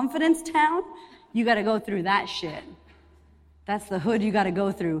road to confidence town. You got to go through that shit. That's the hood you got to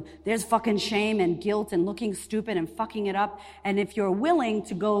go through. There's fucking shame and guilt and looking stupid and fucking it up. And if you're willing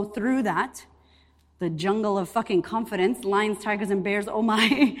to go through that, the jungle of fucking confidence, lions, tigers, and bears, oh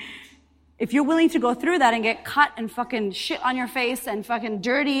my. If you're willing to go through that and get cut and fucking shit on your face and fucking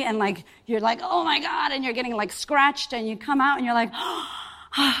dirty and like, you're like, oh my God, and you're getting like scratched and you come out and you're like,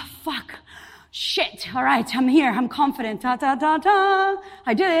 oh, fuck. Shit, all right, I'm here, I'm confident, I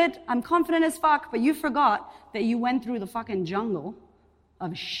did it, I'm confident as fuck, but you forgot that you went through the fucking jungle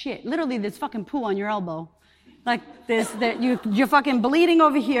of shit. Literally, there's fucking poo on your elbow. Like this, you're fucking bleeding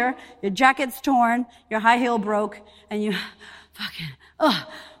over here, your jacket's torn, your high heel broke, and you fucking,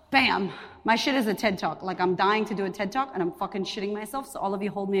 bam. My shit is a TED Talk. Like, I'm dying to do a TED Talk, and I'm fucking shitting myself, so all of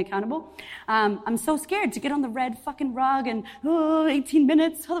you hold me accountable. I'm so scared to get on the red fucking rug and, 18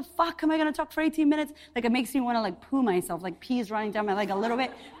 minutes. How the fuck am I going to talk for 18 minutes? Like, it makes me want to, like, poo myself, like pee's running down my leg a little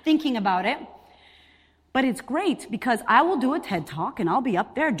bit, thinking about it. But it's great because I will do a TED Talk and I'll be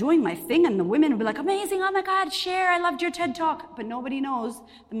up there doing my thing and the women will be like, amazing, oh my God, share, I loved your TED Talk. But nobody knows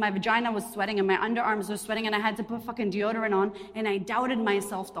that my vagina was sweating and my underarms were sweating and I had to put fucking deodorant on and I doubted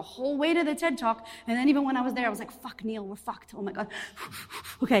myself the whole way to the TED Talk. And then even when I was there, I was like, fuck Neil, we're fucked. Oh my God.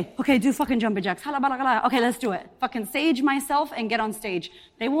 Okay, do fucking jumping jacks. Okay, let's do it. Fucking sage myself and get on stage.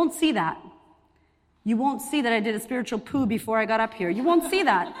 They won't see that. You won't see that I did a spiritual poo before I got up here. You won't see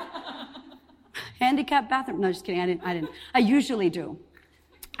that. Handicap bathroom. No, just kidding. I didn't. I usually do.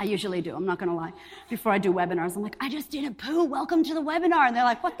 I'm not going to lie. Before I do webinars, I'm like, I just did a poo. Welcome to the webinar. And they're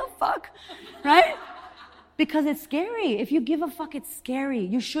like, what the fuck? Right? Because it's scary. If you give a fuck, it's scary.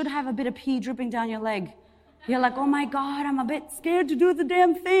 You should have a bit of pee dripping down your leg. You're like, oh my God, I'm a bit scared to do the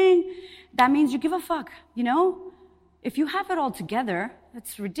damn thing. That means you give a fuck, you know? If you have it all together,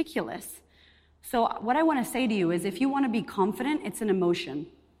 that's ridiculous. So what I want to say to you is if you want to be confident, it's an emotion.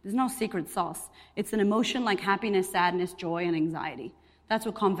 There's no secret sauce. It's an emotion like happiness, sadness, joy, and anxiety. That's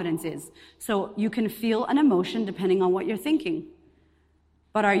what confidence is. So you can feel an emotion depending on what you're thinking.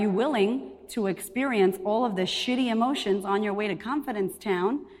 But are you willing to experience all of the shitty emotions on your way to confidence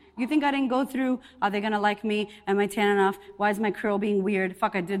town? You think I didn't go through, are they going to like me? Am I tan enough? Why is my curl being weird?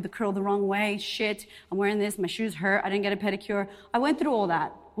 Fuck, I did the curl the wrong way. Shit, I'm wearing this. My shoes hurt. I didn't get a pedicure. I went through all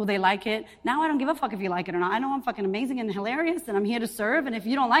that. Will they like it? Now I don't give a fuck if you like it or not. I know I'm fucking amazing and hilarious and I'm here to serve. And if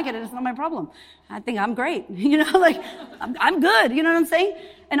you don't like it, it's not my problem. I think I'm great. I'm good. You know what I'm saying?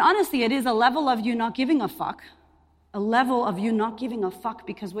 And honestly, it is a level of you not giving a fuck. A level of you not giving a fuck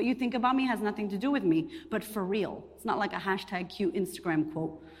because what you think about me has nothing to do with me, but for real. It's not like a hashtag cute Instagram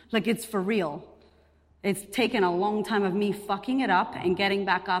quote. Like it's for real. It's taken a long time of me fucking it up and getting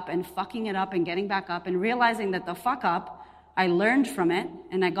back up and fucking it up and getting back up and realizing that the fuck up, I learned from it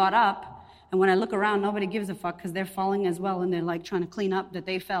and I got up. And when I look around, nobody gives a fuck because they're falling as well and they're like trying to clean up that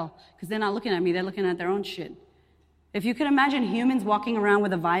they fell because they're not looking at me, they're looking at their own shit. If you could imagine humans walking around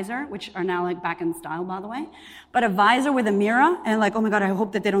with a visor, which are now like back in style, by the way, but a visor with a mirror and like, oh my God, I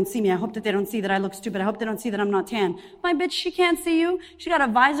hope that they don't see me. I hope that they don't see that I look stupid. I hope they don't see that I'm not tan. My bitch, she can't see you. She got a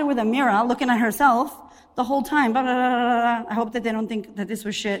visor with a mirror looking at herself the whole time. Blah, blah, blah, blah, blah. I hope that they don't think that this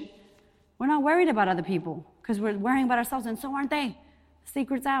was shit. We're not worried about other people because we're worrying about ourselves and so aren't they. The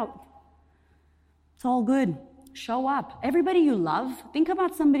secret's out. It's all good. Show up. Everybody you love, think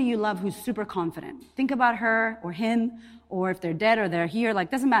about somebody you love who's super confident. Think about her or him, or if they're dead or they're here,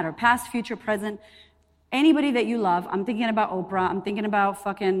 like doesn't matter, past, future, present. Anybody that you love. I'm thinking about Oprah. I'm thinking about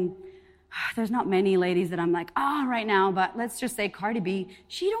fucking, there's not many ladies that I'm like, right now, but let's just say Cardi B.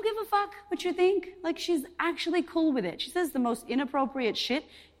 She don't give a fuck what you think. Like she's actually cool with it. She says the most inappropriate shit,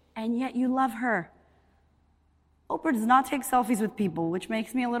 and yet you love her. Oprah does not take selfies with people, which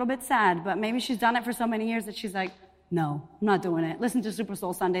makes me a little bit sad, but maybe she's done it for so many years that she's like, no, I'm not doing it. Listen to Super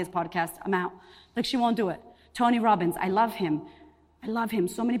Soul Sunday's podcast, I'm out. Like she won't do it. Tony Robbins, I love him. I love him.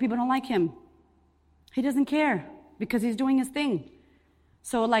 So many people don't like him. He doesn't care because he's doing his thing.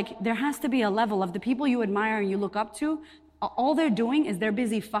 So like there has to be a level of the people you admire and you look up to, all they're doing is they're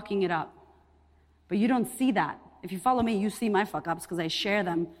busy fucking it up. But you don't see that. If you follow me, you see my fuck ups because I share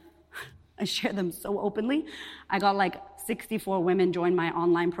them. I share them so openly. I got like 64 women join my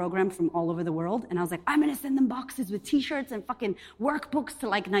online program from all over the world. And I was like, I'm going to send them boxes with t-shirts and fucking workbooks to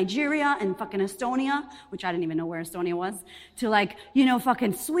like Nigeria and fucking Estonia, which I didn't even know where Estonia was, to like,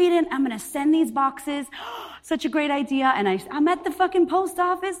 fucking Sweden. I'm going to send these boxes. Such a great idea. And I'm at the fucking post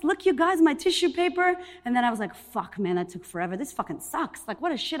office. Look, you guys, my tissue paper. And then I was like, fuck, man, that took forever. This fucking sucks. Like,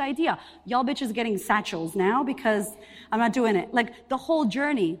 what a shit idea. Y'all bitches getting satchels now because I'm not doing it. Like, the whole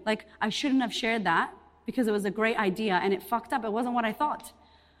journey, like, I shouldn't have shared that because it was a great idea and it fucked up. It wasn't what I thought.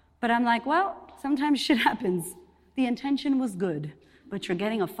 But I'm like, well, sometimes shit happens. The intention was good, but you're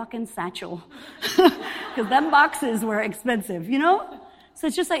getting a fucking satchel. Because them boxes were expensive, So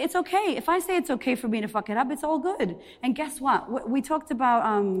it's just like, it's okay. If I say it's okay for me to fuck it up, it's all good. And guess what? We talked about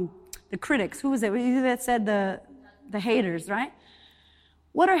the critics. Who was it? You that said the haters, right?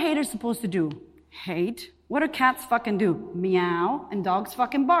 What are haters supposed to do? Hate. What do cats fucking do? Meow. And dogs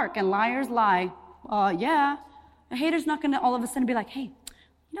fucking bark. And liars lie. Yeah. A hater's not going to all of a sudden be like, hey,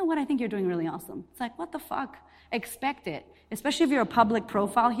 you know what? I think you're doing really awesome. It's like, what the fuck? Expect it. Especially if you're a public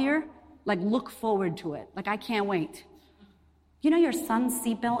profile here. Like, look forward to it. Like, I can't wait. Your son's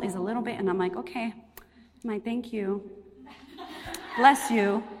seatbelt is a little bit, and I'm like, okay. I'm like, thank you. Bless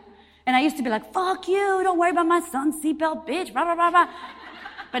you. And I used to be like, fuck you, don't worry about my son's seatbelt, bitch, blah, blah, blah, blah.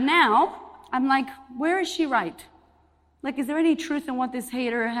 But now, I'm like, where is she right? Like, is there any truth in what this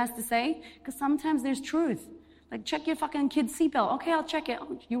hater has to say? Because sometimes there's truth. Like, check your fucking kid's seatbelt. Okay, I'll check it.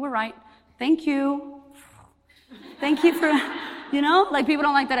 Oh, you were right. Thank you. Thank you for, like people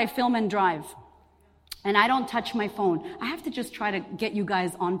don't like that I film and drive. And I don't touch my phone. I have to just try to get you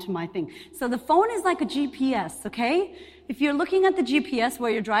guys onto my thing. So the phone is like a GPS, okay? If you're looking at the GPS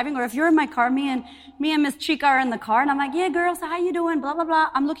while you're driving, or if you're in my car, me and Miss Chica are in the car, and I'm like, yeah, girl, so how you doing? Blah, blah, blah.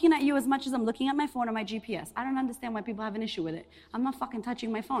 I'm looking at you as much as I'm looking at my phone or my GPS. I don't understand why people have an issue with it. I'm not fucking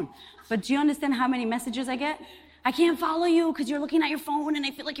touching my phone. But do you understand how many messages I get? I can't follow you because you're looking at your phone and I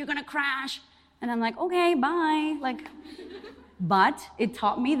feel like you're going to crash. And I'm like, okay, bye. But it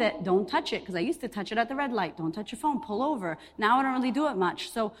taught me that don't touch it, because I used to touch it at the red light. Don't touch your phone, pull over. Now I don't really do it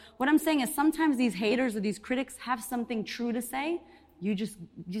much. So what I'm saying is sometimes these haters or these critics have something true to say. You just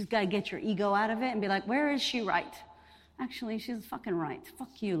got to get your ego out of it and be like, where is she right? Actually, she's fucking right.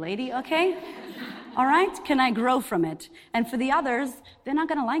 Fuck you, lady, okay? All right? Can I grow from it? And for the others, they're not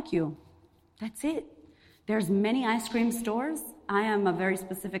going to like you. That's it. There's many ice cream stores. I am a very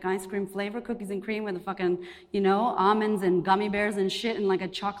specific ice cream flavor, cookies and cream with a fucking, almonds and gummy bears and shit and like a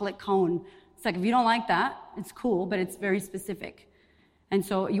chocolate cone. It's like, if you don't like that, it's cool, but it's very specific. And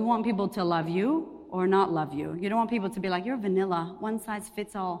so you want people to love you or not love you. You don't want people to be like, you're vanilla, one size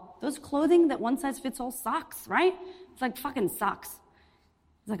fits all. Those clothing that one size fits all sucks, right? It's like fucking sucks.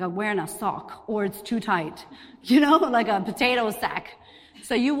 It's like I'm wearing a sock, or it's too tight, like a potato sack.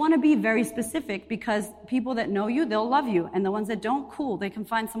 So you want to be very specific, because people that know you, they'll love you. And the ones that don't, cool, they can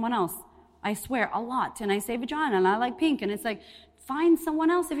find someone else. I swear, a lot. And I say vagina, and I like pink. And it's like, find someone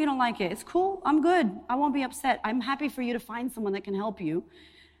else if you don't like it. It's cool. I'm good. I won't be upset. I'm happy for you to find someone that can help you.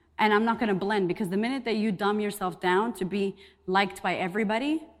 And I'm not going to blend, because the minute that you dumb yourself down to be liked by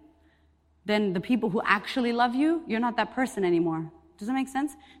everybody, then the people who actually love you, you're not that person anymore. Does that make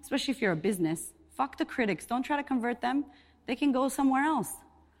sense? Especially if you're a business. Fuck the critics. Don't try to convert them. They can go somewhere else.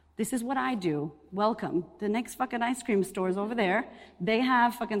 This is what I do. Welcome. The next fucking ice cream store is over there. They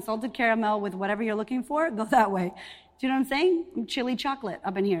have fucking salted caramel with whatever you're looking for. Go that way. Do you know what I'm saying? Chili chocolate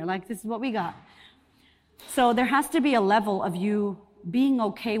up in here. Like, this is what we got. So there has to be a level of you being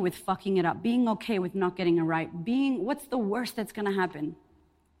okay with fucking it up, being okay with not getting it right, what's the worst that's going to happen?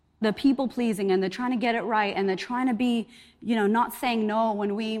 The people pleasing, and they're trying to get it right, and they're trying to be, not saying no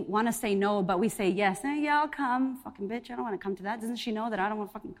when we want to say no, but we say yes. Yeah, I'll come. Fucking bitch, I don't want to come to that. Doesn't she know that I don't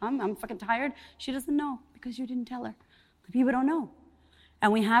want to fucking come? I'm fucking tired. She doesn't know, because you didn't tell her. The people don't know.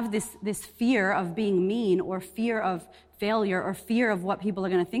 And we have this fear of being mean, or fear of failure, or fear of what people are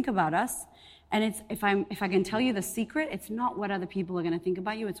going to think about us. And it's if I can tell you the secret, it's not what other people are going to think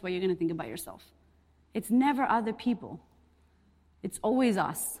about you, it's what you're going to think about yourself. It's never other people. It's always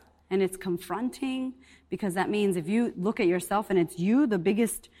us. And it's confronting, because that means if you look at yourself and it's you, the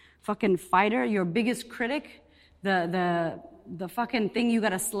biggest fucking fighter, your biggest critic, the fucking thing you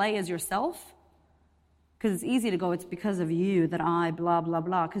got to slay is yourself. Because it's easy to go, it's because of you that I blah, blah,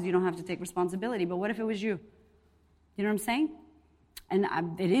 blah, because you don't have to take responsibility. But what if it was you? You know what I'm saying? And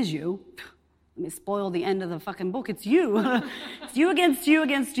it is you. Let me spoil the end of the fucking book. It's you. It's you against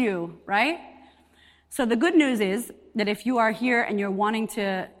you, right? So the good news is that if you are here and you're wanting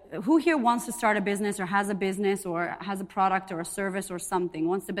to, who here wants to start a business, or has a business, or has a product or a service or something,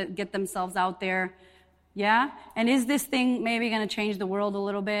 wants to get themselves out there? Yeah? And is this thing maybe going to change the world a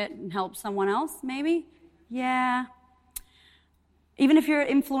little bit and help someone else, maybe? Yeah. Even if you're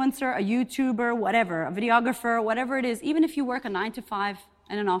an influencer, a YouTuber, whatever, a videographer, whatever it is, even if you work a 9 to 5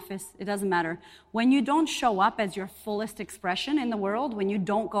 in an office, it doesn't matter. When you don't show up as your fullest expression in the world, when you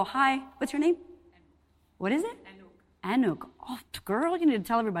don't go, hi, what's your name? What is it? Anouk. Oh, girl, you need to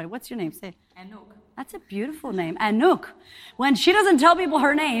tell everybody. What's your name? Say it. Anouk. That's a beautiful name. Anouk. When she doesn't tell people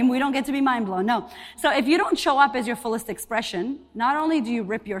her name, we don't get to be mind blown. No. So if you don't show up as your fullest expression, not only do you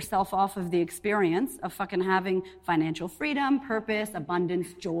rip yourself off of the experience of fucking having financial freedom, purpose,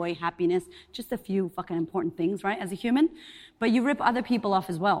 abundance, joy, happiness, just a few fucking important things, right, as a human, but you rip other people off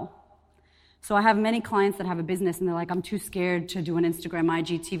as well. So I have many clients that have a business, and they're like, I'm too scared to do an Instagram,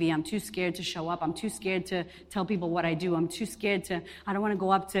 IGTV. I'm too scared to show up. I'm too scared to tell people what I do. I'm too scared I don't want to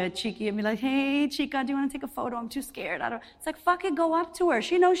go up to Chiki and be like, hey, Chica, do you want to take a photo? I'm too scared. It's like, fuck it, go up to her.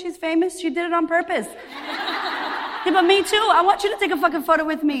 She knows she's famous. She did it on purpose. Yeah, but me too. I want you to take a fucking photo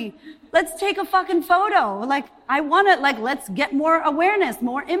with me. Let's take a fucking photo. Like, I want to, let's get more awareness,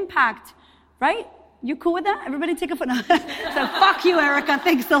 more impact, right? You cool with that? Everybody take a photo. So fuck you, Erica.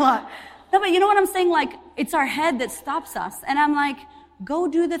 Thanks a lot. No, but you know what I'm saying? Like, it's our head that stops us. And I'm like, go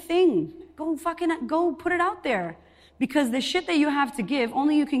do the thing. Go put it out there. Because the shit that you have to give,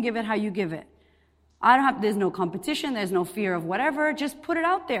 only you can give it how you give it. There's no competition. There's no fear of whatever. Just put it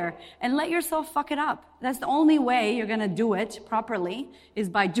out there and let yourself fuck it up. That's the only way you're going to do it properly, is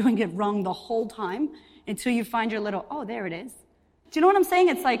by doing it wrong the whole time until you find your little, oh, there it is. Do you know what I'm saying?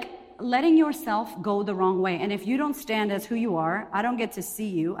 It's like letting yourself go the wrong way. And if you don't stand as who you are, I don't get to see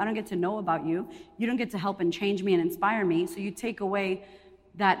you. I don't get to know about you. You don't get to help and change me and inspire me. So you take away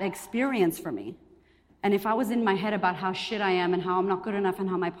that experience for me. And if I was in my head about how shit I am and how I'm not good enough and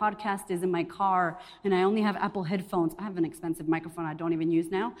how my podcast is in my car and I only have Apple headphones, I have an expensive microphone I don't even use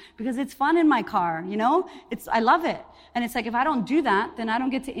now because it's fun in my car, I love it. And it's like, if I don't do that, then I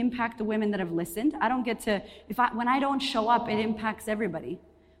don't get to impact the women that have listened. I don't get to, when I don't show up, it impacts everybody.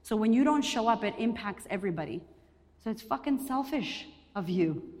 So when you don't show up, it impacts everybody. So it's fucking selfish of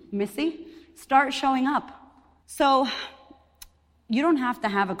you, Missy. Start showing up. So you don't have to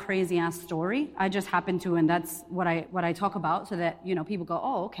have a crazy ass story. I just happen to, and that's what I talk about, so that people go,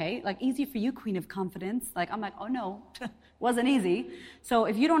 oh, okay, like easy for you, Queen of Confidence. Like I'm like, oh no, wasn't easy. So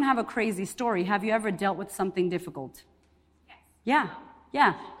if you don't have a crazy story, have you ever dealt with something difficult? Yes.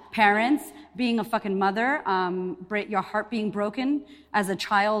 Yeah. Parents, being a fucking mother, your heart being broken as a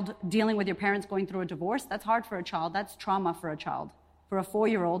child, dealing with your parents going through a divorce, that's hard for a child. That's trauma for a child. For a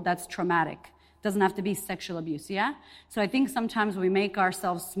 4-year-old, that's traumatic. Doesn't have to be sexual abuse, yeah? So I think sometimes we make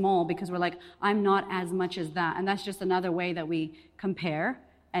ourselves small because we're like, I'm not as much as that. And that's just another way that we compare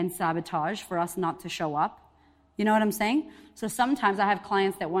and sabotage for us not to show up. You know what I'm saying? So sometimes I have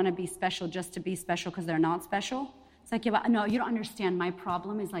clients that want to be special just to be special because they're not special. It's like, yeah, but no, you don't understand. My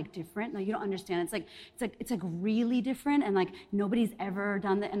problem is like different. No, you don't understand. It's like really different, and like nobody's ever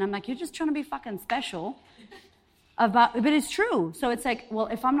done that. And I'm like, you're just trying to be fucking special. But it's true. So it's like, well,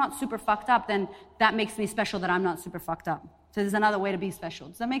 if I'm not super fucked up, then that makes me special that I'm not super fucked up. So there's another way to be special.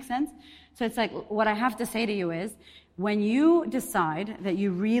 Does that make sense? So it's like, what I have to say to you is, when you decide that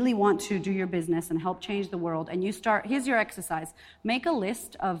you really want to do your business and help change the world, and you start, here's your exercise. Make a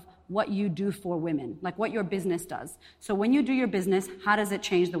list of what you do for women, like what your business does. So when you do your business, how does it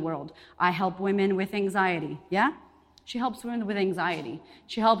change the world? I help women with anxiety, yeah? She helps women with anxiety.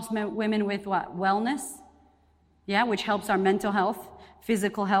 She helps women with what? Wellness. Yeah, which helps our mental health,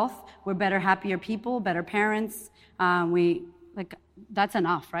 physical health. We're better, happier people, better parents. That's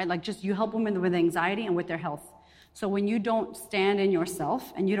enough, right? Like, just you help women with anxiety and with their health. So when you don't stand in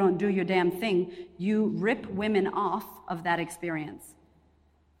yourself and you don't do your damn thing, you rip women off of that experience.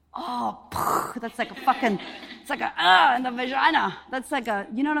 Oh, that's like a fucking, it's like a, in the vagina. That's like a,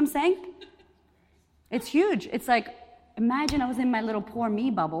 you know what I'm saying? It's huge. It's like, imagine I was in my little poor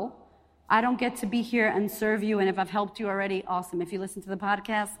me bubble. I don't get to be here and serve you, and if I've helped you already, awesome. If you listen to the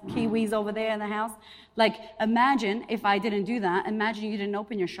podcast, Kiwis over there in the house, like, imagine if I didn't do that. Imagine you didn't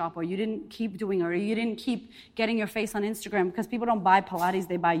open your shop, or you didn't keep doing it, or you didn't keep getting your face on Instagram, because people don't buy Pilates,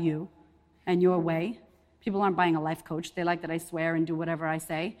 they buy you and your way. People aren't buying a life coach. They like that I swear and do whatever I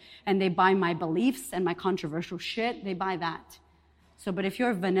say, and they buy my beliefs and my controversial shit. They buy that. So, but if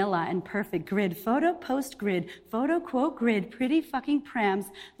you're vanilla and perfect grid, photo, post grid, photo, quote grid, pretty fucking prams,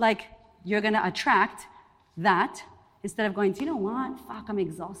 like, you're going to attract that instead of going, do you know what? Fuck, I'm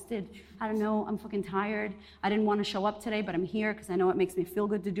exhausted. I don't know. I'm fucking tired. I didn't want to show up today, but I'm here because I know it makes me feel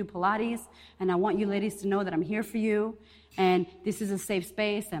good to do Pilates. And I want you ladies to know that I'm here for you. And this is a safe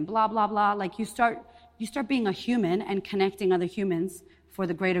space and blah, blah, blah. Like, you start being a human and connecting other humans for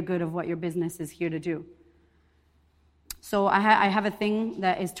the greater good of what your business is here to do. So I have a thing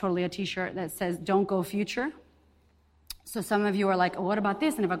that is totally a t-shirt that says, don't go future. So some of you are like, oh, what about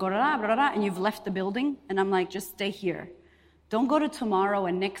this? And if I go da da da da, and you've left the building, and I'm like, just stay here. Don't go to tomorrow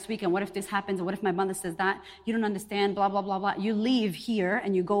and next week, and what if this happens, and what if my mother says that? You don't understand, blah, blah, blah, blah. You leave here,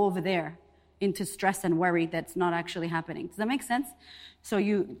 and you go over there into stress and worry that's not actually happening. Does that make sense? So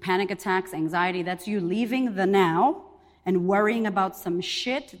you panic attacks, anxiety, that's you leaving the now and worrying about some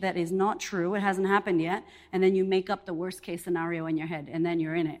shit that is not true, it hasn't happened yet, and then you make up the worst case scenario in your head, and then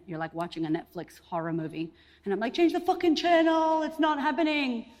you're in it. You're like watching a Netflix horror movie. And I'm like, change the fucking channel. It's not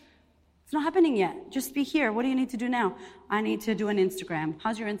happening. It's not happening yet. Just be here. What do you need to do now? I need to do an Instagram.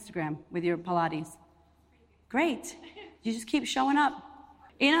 How's your Instagram with your Pilates? Great. You just keep showing up.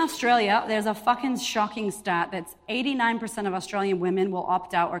 In Australia, there's a fucking shocking stat that's 89% of Australian women will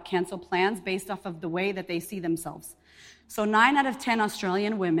opt out or cancel plans based off of the way that they see themselves. So 9 out of 10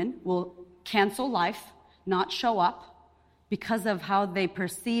 Australian women will cancel life, not show up, because of how they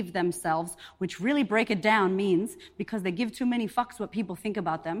perceive themselves, which really break it down means because they give too many fucks what people think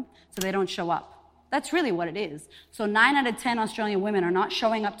about them, so they don't show up. That's really what it is. So 9 out of 10 Australian women are not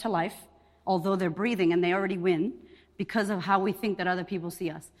showing up to life, although they're breathing and they already win, because of how we think that other people see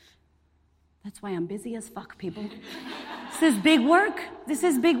us. That's why I'm busy as fuck, people. This is big work. This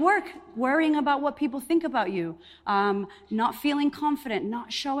is big work. Worrying about what people think about you, not feeling confident,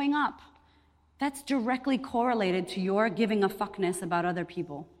 not showing up. That's directly correlated to your giving a fuckness about other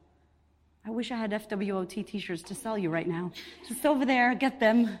people. I wish I had FWOT t-shirts to sell you right now. Just over there, get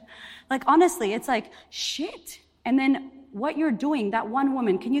them. Like, honestly, it's like, shit. And then what you're doing, that one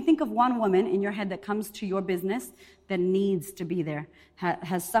woman, can you think of one woman in your head that comes to your business that needs to be there,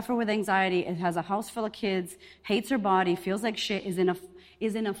 has suffered with anxiety, it has a house full of kids, hates her body, feels like shit, is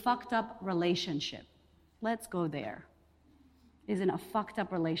in a fucked up relationship? Let's go there. Is in a fucked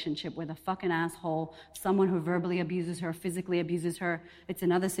up relationship with a fucking asshole, someone who verbally abuses her, physically abuses her. It's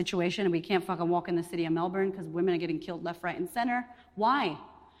another situation, and we can't fucking walk in the city of Melbourne because women are getting killed left, right, and center. Why?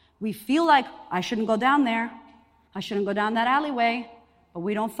 We feel like, I shouldn't go down there. I shouldn't go down that alleyway. But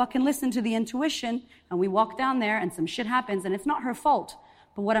we don't fucking listen to the intuition, and we walk down there, and some shit happens, and it's not her fault.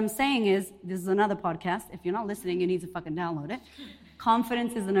 But what I'm saying is, this is another podcast. If you're not listening, you need to fucking download it.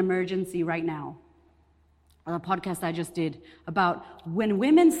 Confidence is an emergency right now. a podcast I just did about when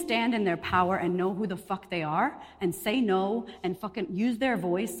women stand in their power and know who the fuck they are and say no and fucking use their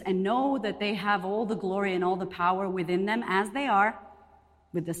voice and know that they have all the glory and all the power within them as they are,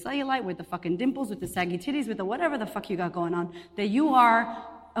 with the cellulite, with the fucking dimples, with the saggy titties, with the whatever the fuck you got going on, that you are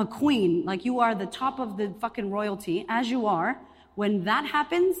a queen, like you are the top of the fucking royalty, as you are. When that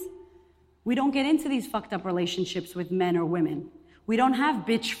happens, we don't get into these fucked up relationships with men or women. We don't have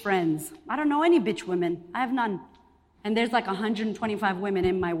bitch friends. I don't know any bitch women. I have none. And there's like 125 women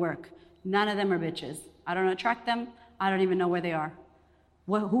in my work. None of them are bitches. I don't attract them. I don't even know where they are.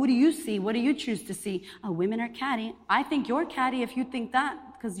 Who do you see? What do you choose to see? Oh, women are catty. I think you're catty if you think that,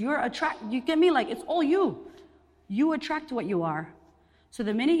 because you get me? Like, it's all you. You attract what you are. So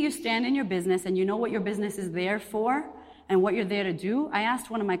the minute you stand in your business and you know what your business is there for and what you're there to do, I asked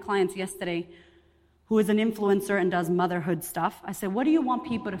one of my clients yesterday, who is an influencer and does motherhood stuff, I said, what do you want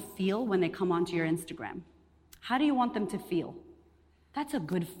people to feel when they come onto your Instagram? How do you want them to feel? That's a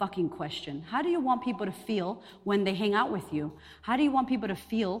good fucking question. How do you want people to feel when they hang out with you? How do you want people to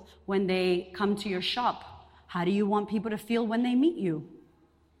feel when they come to your shop? How do you want people to feel when they meet you?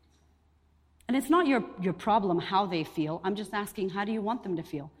 And it's not your problem how they feel. I'm just asking, how do you want them to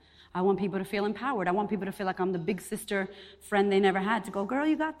feel? I want people to feel empowered. I want people to feel like I'm the big sister friend they never had, to go, girl,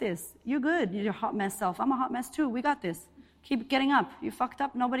 you got this. You're good. You're your hot mess self. I'm a hot mess too. We got this. Keep getting up. You fucked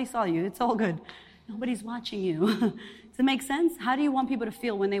up. Nobody saw you. It's all good. Nobody's watching you. Does it make sense? How do you want people to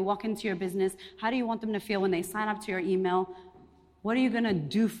feel when they walk into your business? How do you want them to feel when they sign up to your email? What are you going to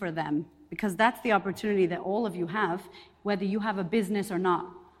do for them? Because that's the opportunity that all of you have, whether you have a business or not.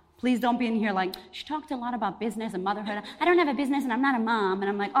 Please don't be in here like, she talked a lot about business and motherhood. I don't have a business and I'm not a mom. And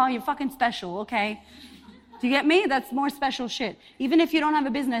I'm like, oh, you're fucking special, okay? Do you get me? That's more special shit. Even if you don't have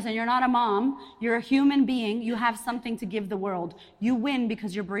a business and you're not a mom, you're a human being. You have something to give the world. You win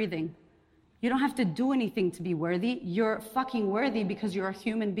because you're breathing. You don't have to do anything to be worthy. You're fucking worthy because you're a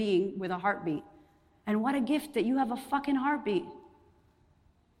human being with a heartbeat. And what a gift that you have a fucking heartbeat.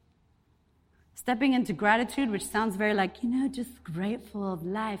 Stepping into gratitude, which sounds very like, just grateful of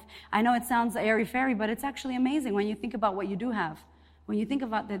life. I know it sounds airy-fairy, but it's actually amazing when you think about what you do have. When you think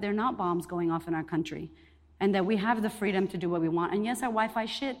about that there are not bombs going off in our country and that we have the freedom to do what we want. And yes, our Wi-Fi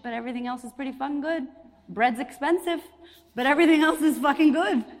shit, but everything else is pretty fucking good. Bread's expensive, but everything else is fucking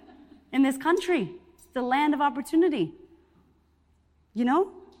good in this country. It's the land of opportunity.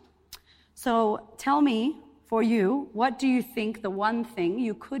 So tell me, for you, what do you think the one thing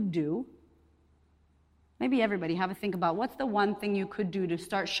you could do? Maybe everybody have a think about what's the one thing you could do to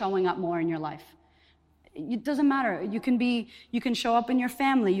start showing up more in your life. It doesn't matter. You can show up in your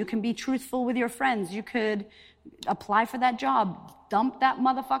family. You can be truthful with your friends. You could apply for that job. Dump that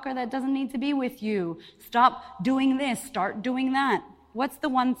motherfucker that doesn't need to be with you. Stop doing this. Start doing that. What's the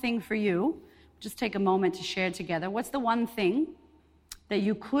one thing for you? Just take a moment to share together. What's the one thing that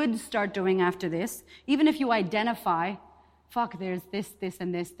you could start doing after this? Even if you identify, there's this,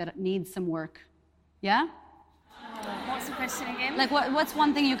 and this that needs some work. Yeah? What's the question again? Like, what's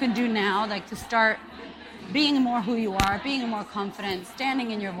one thing you can do now, like to start being more who you are, being more confident, standing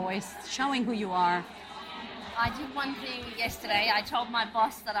in your voice, showing who you are? I did one thing yesterday. I told my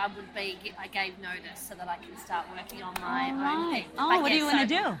boss that I gave notice so that I can start working on my own thing. What do you want to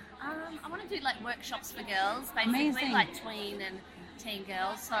do? I want to do like workshops for girls, basically. Amazing. Like tween and teen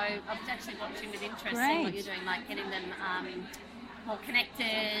girls. So I was actually watching with interest, seeing what you're doing, like getting them more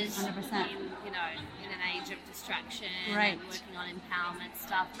connected 100%. in an age of distraction, right. And working on empowerment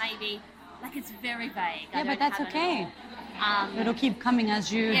stuff. Maybe, like it's very vague. Yeah, but that's okay. It'll keep coming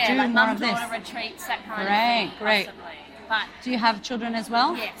as you do like more of this. Daughter retreats, that kind of thing. Right. Possibly. But do you have children as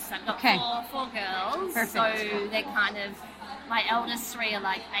well? yes, I've got four girls. Perfect. So they're kind of, my eldest three are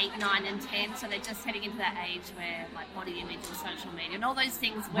like 8, 9, and 10, so they're just heading into that age where like body image and social media and all those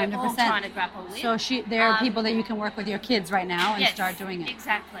things we're 100%. all trying to grapple with. So there are people that you can work with your kids right now and yes, start doing it.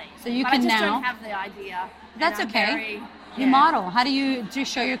 Exactly. So you but can I just now. don't have the idea. That's okay. You model. How do you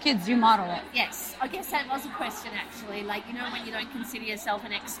show your kids? You model it. Yes. I guess that was a question actually. Like, when you don't consider yourself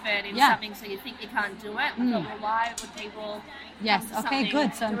an expert in something, so you think you can't do it. I thought, well, why would people? Yes. Okay.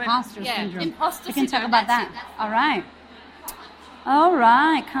 Good. So imposter syndrome. Imposter we can talk syndrome, about that. All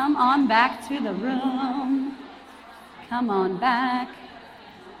right. Come on back to the room. Come on back.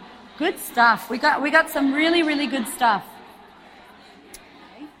 Good stuff. We got some really, really good stuff.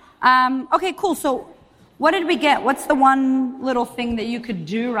 Okay. Cool. So. What did we get? What's the one little thing that you could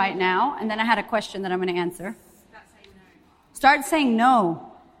do right now? And then I had a question that I'm going to answer. Start saying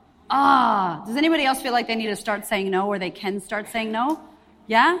no. Does anybody else feel like they need to start saying no or they can start saying no?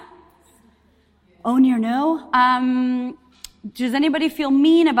 Yeah? Own your no. Does anybody feel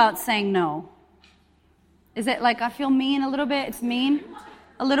mean about saying no? Is it like I feel mean a little bit? It's mean.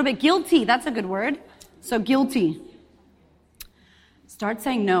 A little bit guilty. That's a good word. So guilty. Start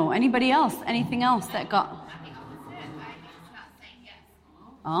saying no. Anybody else? Anything else that got...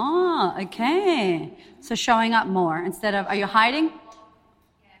 Oh, okay. So showing up more instead of, are you hiding? Yeah,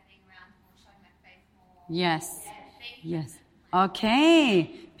 being around more, showing my face more. Yes. Yes.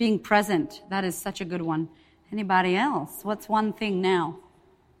 Okay. Being present. That is such a good one. Anybody else? What's one thing now?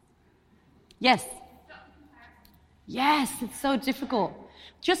 Yes. Yes, it's so difficult.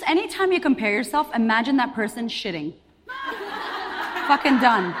 Just anytime you compare yourself, imagine that person shitting. Fucking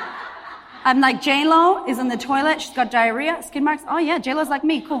done. I'm like, J-Lo is in the toilet. She's got diarrhea, skid marks. Oh, yeah, J-Lo's like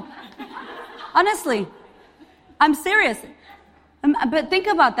me. Cool. Honestly. I'm serious. But think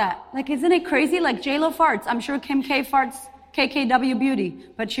about that. Like, isn't it crazy? Like, J-Lo farts. I'm sure Kim K farts, KKW Beauty,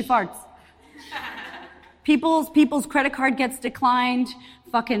 but she farts. People's credit card gets declined.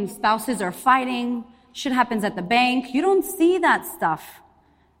 Fucking spouses are fighting. Shit happens at the bank. You don't see that stuff.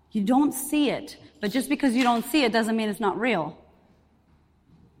 You don't see it. But just because you don't see it doesn't mean it's not real.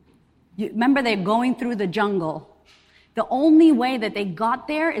 Remember, they're going through the jungle. The only way that they got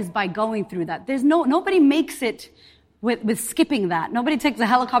there is by going through that. Nobody makes it with skipping that. Nobody takes a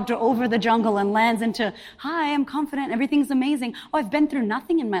helicopter over the jungle and lands into, hi, I'm confident, everything's amazing. Oh, I've been through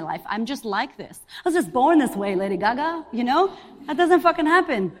nothing in my life. I'm just like this. I was just born this way, Lady Gaga, you know? That doesn't fucking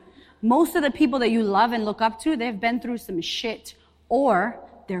happen. Most of the people that you love and look up to, they've been through some shit. Or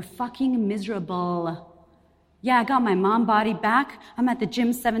they're fucking miserable. Yeah, I got my mom body back. I'm at the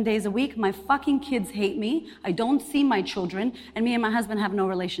gym 7 days a week. My fucking kids hate me. I don't see my children. And me and my husband have no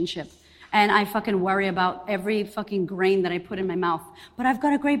relationship. And I fucking worry about every fucking grain that I put in my mouth. But I've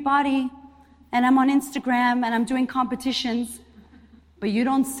got a great body. And I'm on Instagram and I'm doing competitions. But you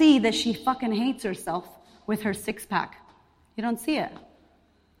don't see that she fucking hates herself with her six-pack. You don't see it.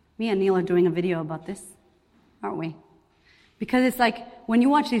 Me and Neil are doing a video about this, aren't we? Because it's like, when you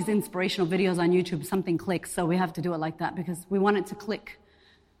watch these inspirational videos on YouTube, something clicks, so we have to do it like that because we want it to click.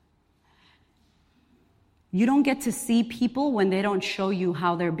 You don't get to see people when they don't show you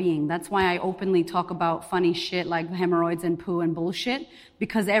how they're being. That's why I openly talk about funny shit like hemorrhoids and poo and bullshit,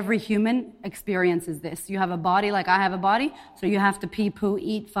 because every human experiences this. You have a body like I have a body, so you have to pee, poo,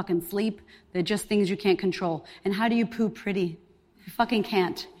 eat, fucking sleep. They're just things you can't control. And how do you poo pretty? You fucking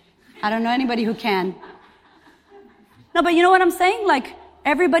can't. I don't know anybody who can. No, but you know what I'm saying? Like,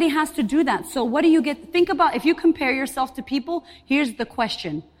 everybody has to do that. So what do you get? Think about, if you compare yourself to people, here's the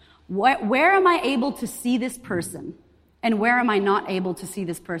question. Where am I able to see this person? And where am I not able to see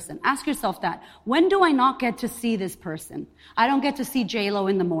this person? Ask yourself that. When do I not get to see this person? I don't get to see J-Lo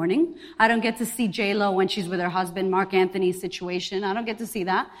in the morning. I don't get to see J-Lo when she's with her husband, Mark Anthony's situation. I don't get to see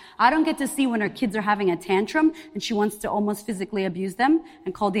that. I don't get to see when her kids are having a tantrum and she wants to almost physically abuse them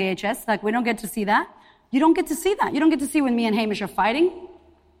and call DHS. Like, we don't get to see that. You don't get to see that. You don't get to see when me and Hamish are fighting.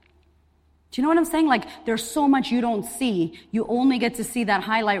 Do you know what I'm saying? Like, there's so much you don't see. You only get to see that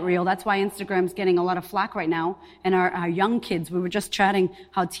highlight reel. That's why Instagram's getting a lot of flack right now. And our young kids, we were just chatting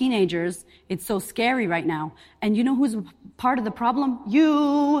how teenagers, it's so scary right now. And you know who's part of the problem?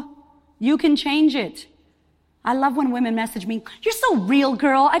 You. You can change it. I love when women message me, you're so real,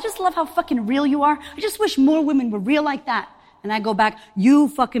 girl. I just love how fucking real you are. I just wish more women were real like that. And I go back, you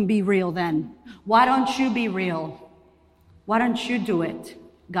fucking be real then. Why don't you be real? Why don't you do it?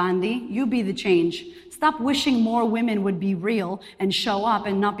 Gandhi, you be the change. Stop wishing more women would be real and show up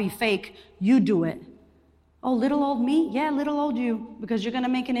and not be fake. You do it. Oh, little old me? Yeah, little old you. Because you're going to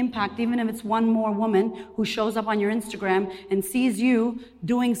make an impact, even if it's one more woman who shows up on your Instagram and sees you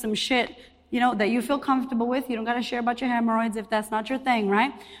doing some shit, you know, that you feel comfortable with. You don't got to share about your hemorrhoids if that's not your thing,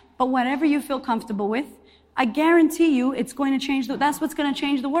 right? But whatever you feel comfortable with, I guarantee you it's going to change. That's what's going to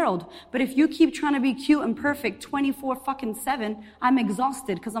change the world. But if you keep trying to be cute and perfect 24/7, I'm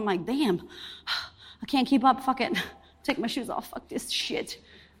exhausted because I'm like, damn, I can't keep up. Fuck it. Take my shoes off. Fuck this shit.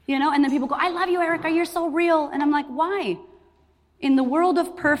 You know? And then people go, I love you, Erica. You're so real. And I'm like, why? In the world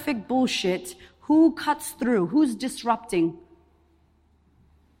of perfect bullshit, who cuts through? Who's disrupting?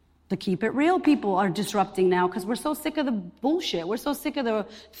 The keep it real people are disrupting now because we're so sick of the bullshit. We're so sick of the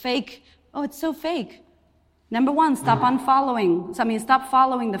fake. Oh, it's so fake. Number one, stop unfollowing. Stop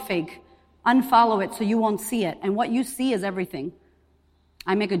following the fake. Unfollow it so you won't see it. And what you see is everything.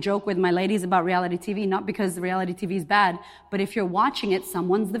 I make a joke with my ladies about reality TV, not because reality TV is bad, but if you're watching it,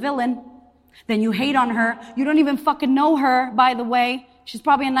 someone's the villain. Then you hate on her. You don't even fucking know her, by the way. She's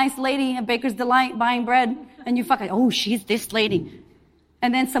probably a nice lady at Baker's Delight buying bread. And you fucking, oh, she's this lady.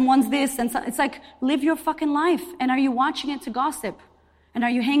 And then someone's this. And so, it's like, live your fucking life. And are you watching it to gossip? And are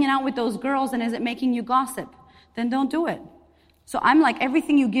you hanging out with those girls and is it making you gossip? Then don't do it. So I'm like,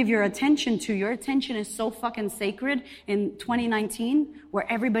 everything you give your attention to, your attention is so fucking sacred in 2019, where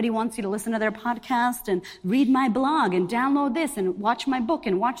everybody wants you to listen to their podcast and read my blog and download this and watch my book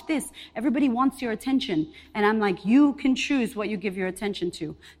and watch this. Everybody wants your attention. And I'm like, you can choose what you give your attention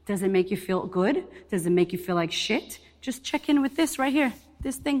to. Does it make you feel good? Does it make you feel like shit? Just check in with this right here.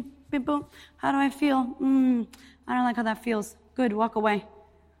 This thing. Beep, boop. How do I feel? I don't like how that feels. Good, walk away.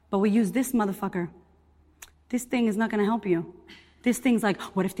 But we use this motherfucker. This thing is not going to help you. This thing's like,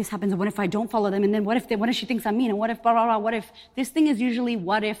 what if this happens? And what if I don't follow them? And then what if she thinks I'm mean? And what if, blah, blah, blah, what if? This thing is usually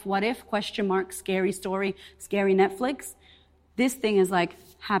what if, question mark, scary story, scary Netflix. This thing is like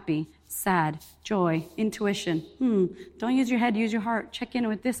happy, sad, joy, intuition. Don't use your head, use your heart. Check in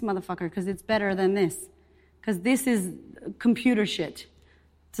with this motherfucker because it's better than this. Because this is computer shit.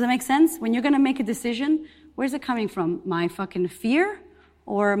 Does that make sense? When you're going to make a decision, where's it coming from? My fucking fear?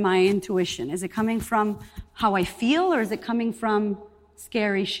 Or my intuition? Is it coming from how I feel, or is it coming from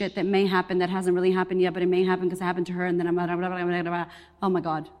scary shit that may happen that hasn't really happened yet, but it may happen because it happened to her, and then I'm oh my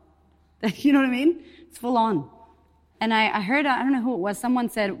God. You know what I mean? It's full on. And I heard, I don't know who it was, someone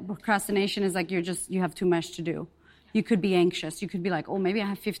said procrastination is like you have too much to do. You could be anxious. You could be like, oh, maybe I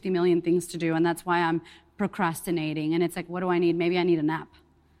have 50 million things to do, and that's why I'm procrastinating. And it's like, what do I need? Maybe I need a nap.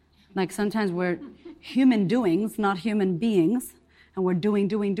 Like sometimes we're human doings, not human beings. And we're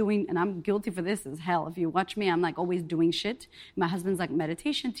doing, and I'm guilty for this as hell. If you watch me, I'm like always doing shit. My husband's like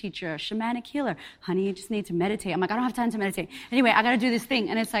meditation teacher, shamanic healer. Honey, you just need to meditate. I'm like, I don't have time to meditate. Anyway, I gotta do this thing.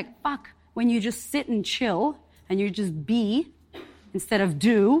 And it's like, fuck, when you just sit and chill and you just be instead of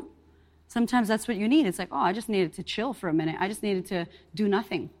do, sometimes that's what you need. It's like, oh, I just needed to chill for a minute. I just needed to do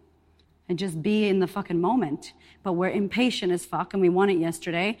nothing and just be in the fucking moment. But we're impatient as fuck and we want it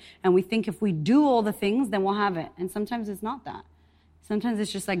yesterday. And we think if we do all the things, then we'll have it. And sometimes it's not that. Sometimes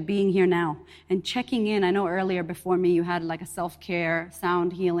it's just like being here now and checking in. I know earlier before me you had like a self-care,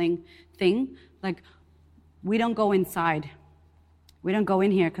 sound healing thing. Like we don't go inside. We don't go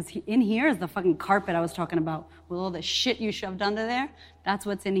in here because in here is the fucking carpet I was talking about with all the shit you shoved under there. That's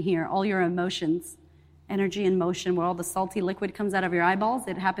what's in here. All your emotions, energy and motion, where all the salty liquid comes out of your eyeballs,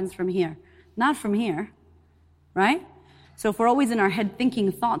 it happens from here, not from here, right? So if we're always in our head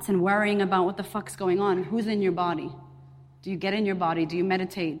thinking thoughts and worrying about what the fuck's going on, who's in your body? Do you get in your body? Do you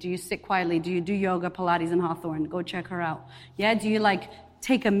meditate? Do you sit quietly? Do you do yoga, Pilates, and Hawthorne? Go check her out. Yeah, do you like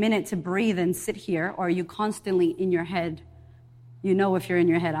take a minute to breathe and sit here? Or are you constantly in your head? You know if you're in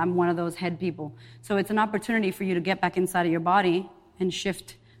your head. I'm one of those head people. So it's an opportunity for you to get back inside of your body and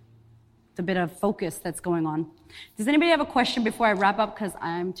shift the bit of focus that's going on. Does anybody have a question before I wrap up? Because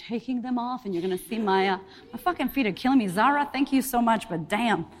I'm taking them off and you're going to see my fucking feet are killing me. Zara, thank you so much, but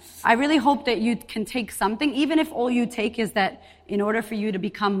damn. I really hope that you can take something, even if all you take is that in order for you to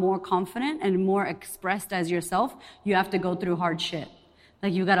become more confident and more expressed as yourself, you have to go through hard shit.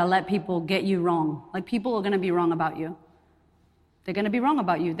 Like you got to let people get you wrong. Like people are going to be wrong about you. They're going to be wrong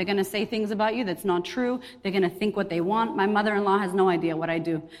about you. They're going to say things about you that's not true. They're going to think what they want. My mother-in-law has no idea what I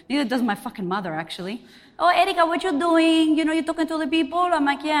do. Neither does my fucking mother, actually. Oh, Erika, what you doing? You know, you're talking to the people? I'm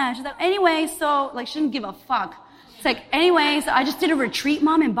like, yeah. She's like, anyway, so, like, she didn't give a fuck. It's like, anyway, so I just did a retreat,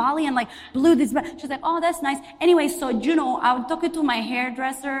 Mom, in Bali, and, like, blew this. She's like, oh, that's nice. Anyway, so, you know, I was talking to my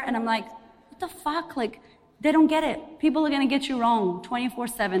hairdresser, and I'm like, what the fuck? Like, they don't get it. People are going to get you wrong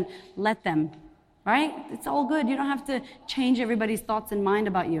 24/7. Let them. Right? It's all good. You don't have to change everybody's thoughts and mind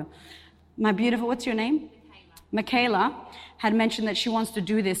about you. My beautiful, what's your name? Michaela had mentioned that she wants to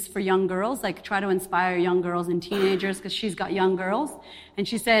do this for young girls, like try to inspire young girls and teenagers because she's got young girls. And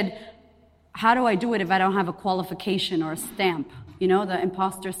she said, how do I do it if I don't have a qualification or a stamp? You know, the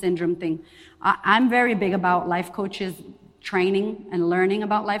imposter syndrome thing. I'm very big about life coaches training and learning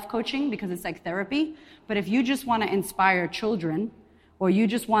about life coaching because it's like therapy. But if you just want to inspire children, or you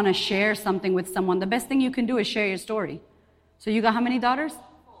just want to share something with someone, the best thing you can do is share your story. So you got how many daughters?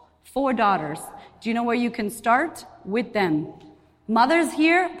 4 daughters. Do you know where you can start? With them. Mothers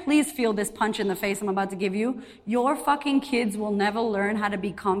here, please feel this punch in the face I'm about to give you. Your fucking kids will never learn how to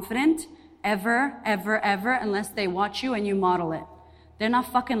be confident, ever, ever, ever, unless they watch you and you model it. They're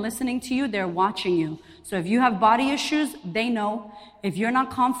not fucking listening to you, they're watching you. So if you have body issues, they know. If you're not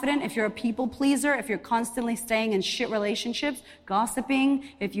confident, if you're a people pleaser, if you're constantly staying in shit relationships, gossiping,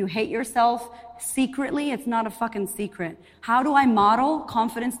 if you hate yourself secretly, it's not a fucking secret. How do I model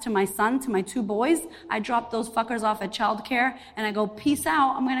confidence to my son, to my 2 boys? I drop those fuckers off at childcare and I go, peace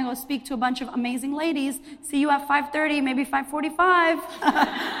out. I'm going to go speak to a bunch of amazing ladies. See you at 5:30, maybe 5:45.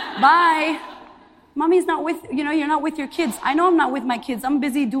 Bye. Mommy's not with, you're not with your kids. I know I'm not with my kids. I'm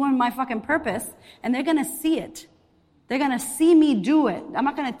busy doing my fucking purpose. And they're going to see it. They're going to see me do it. I'm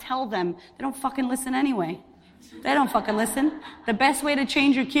not going to tell them. They don't fucking listen anyway. They don't fucking listen. The best way to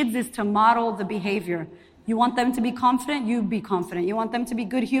change your kids is to model the behavior. You want them to be confident, you be confident. You want them to be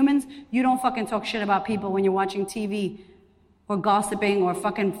good humans, you don't fucking talk shit about people when you're watching TV or gossiping or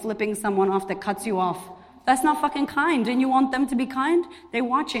fucking flipping someone off that cuts you off. That's not fucking kind. And you want them to be kind? They're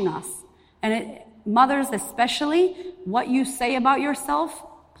watching us. And mothers especially, what you say about yourself,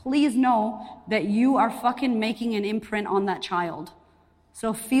 please know that you are fucking making an imprint on that child.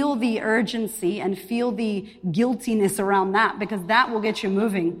 So feel the urgency and feel the guiltiness around that, because that will get you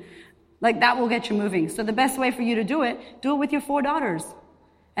moving. That will get you moving. So the best way for you to do it with your 4 daughters.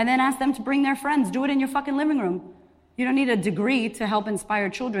 And then ask them to bring their friends. Do it in your fucking living room. You don't need a degree to help inspire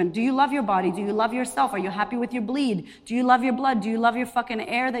children. Do you love your body? Do you love yourself? Are you happy with your bleed? Do you love your blood? Do you love your fucking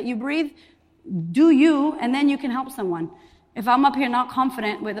air that you breathe? Do you, and then you can help someone. If I'm up here not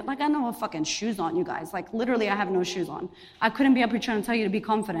confident with it, I don't have fucking shoes on, you guys. Literally, I have no shoes on. I couldn't be up here trying to tell you to be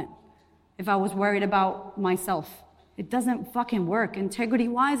confident if I was worried about myself. It doesn't fucking work.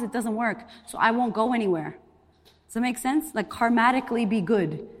 Integrity-wise, it doesn't work. So I won't go anywhere. Does that make sense? Karmatically be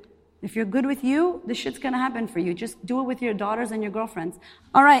good. If you're good with you, this shit's gonna happen for you. Just do it with your daughters and your girlfriends.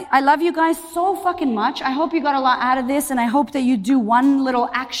 All right, I love you guys so fucking much. I hope you got a lot out of this, and I hope that you do one little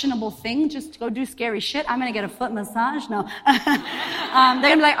actionable thing. Just go do scary shit. I'm gonna get a foot massage. No. They're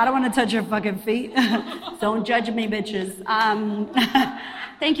gonna be like, I don't wanna touch your fucking feet. Don't judge me, bitches.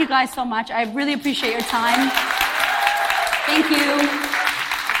 Thank you guys so much. I really appreciate your time. Thank you.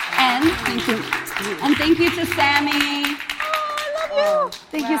 And thank you. And thank you to Sammy. Oh, I love you.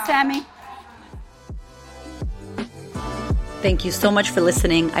 Thank you, Sammy. Thank you so much for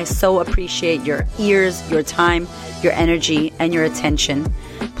listening. I so appreciate your ears, your time, your energy, and your attention.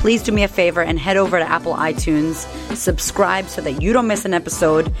 Please do me a favor and head over to Apple iTunes, subscribe so that you don't miss an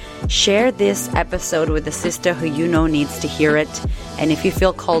episode. Share this episode with a sister who you know needs to hear it. And if you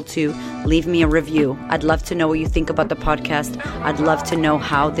feel called to, leave me a review. I'd love to know what you think about the podcast. I'd love to know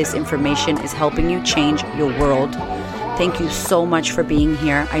how this information is helping you change your world. Thank you so much for being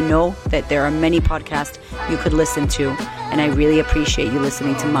here. I know that there are many podcasts you could listen to, and I really appreciate you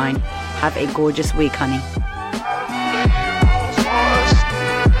listening to mine. Have a gorgeous week, honey.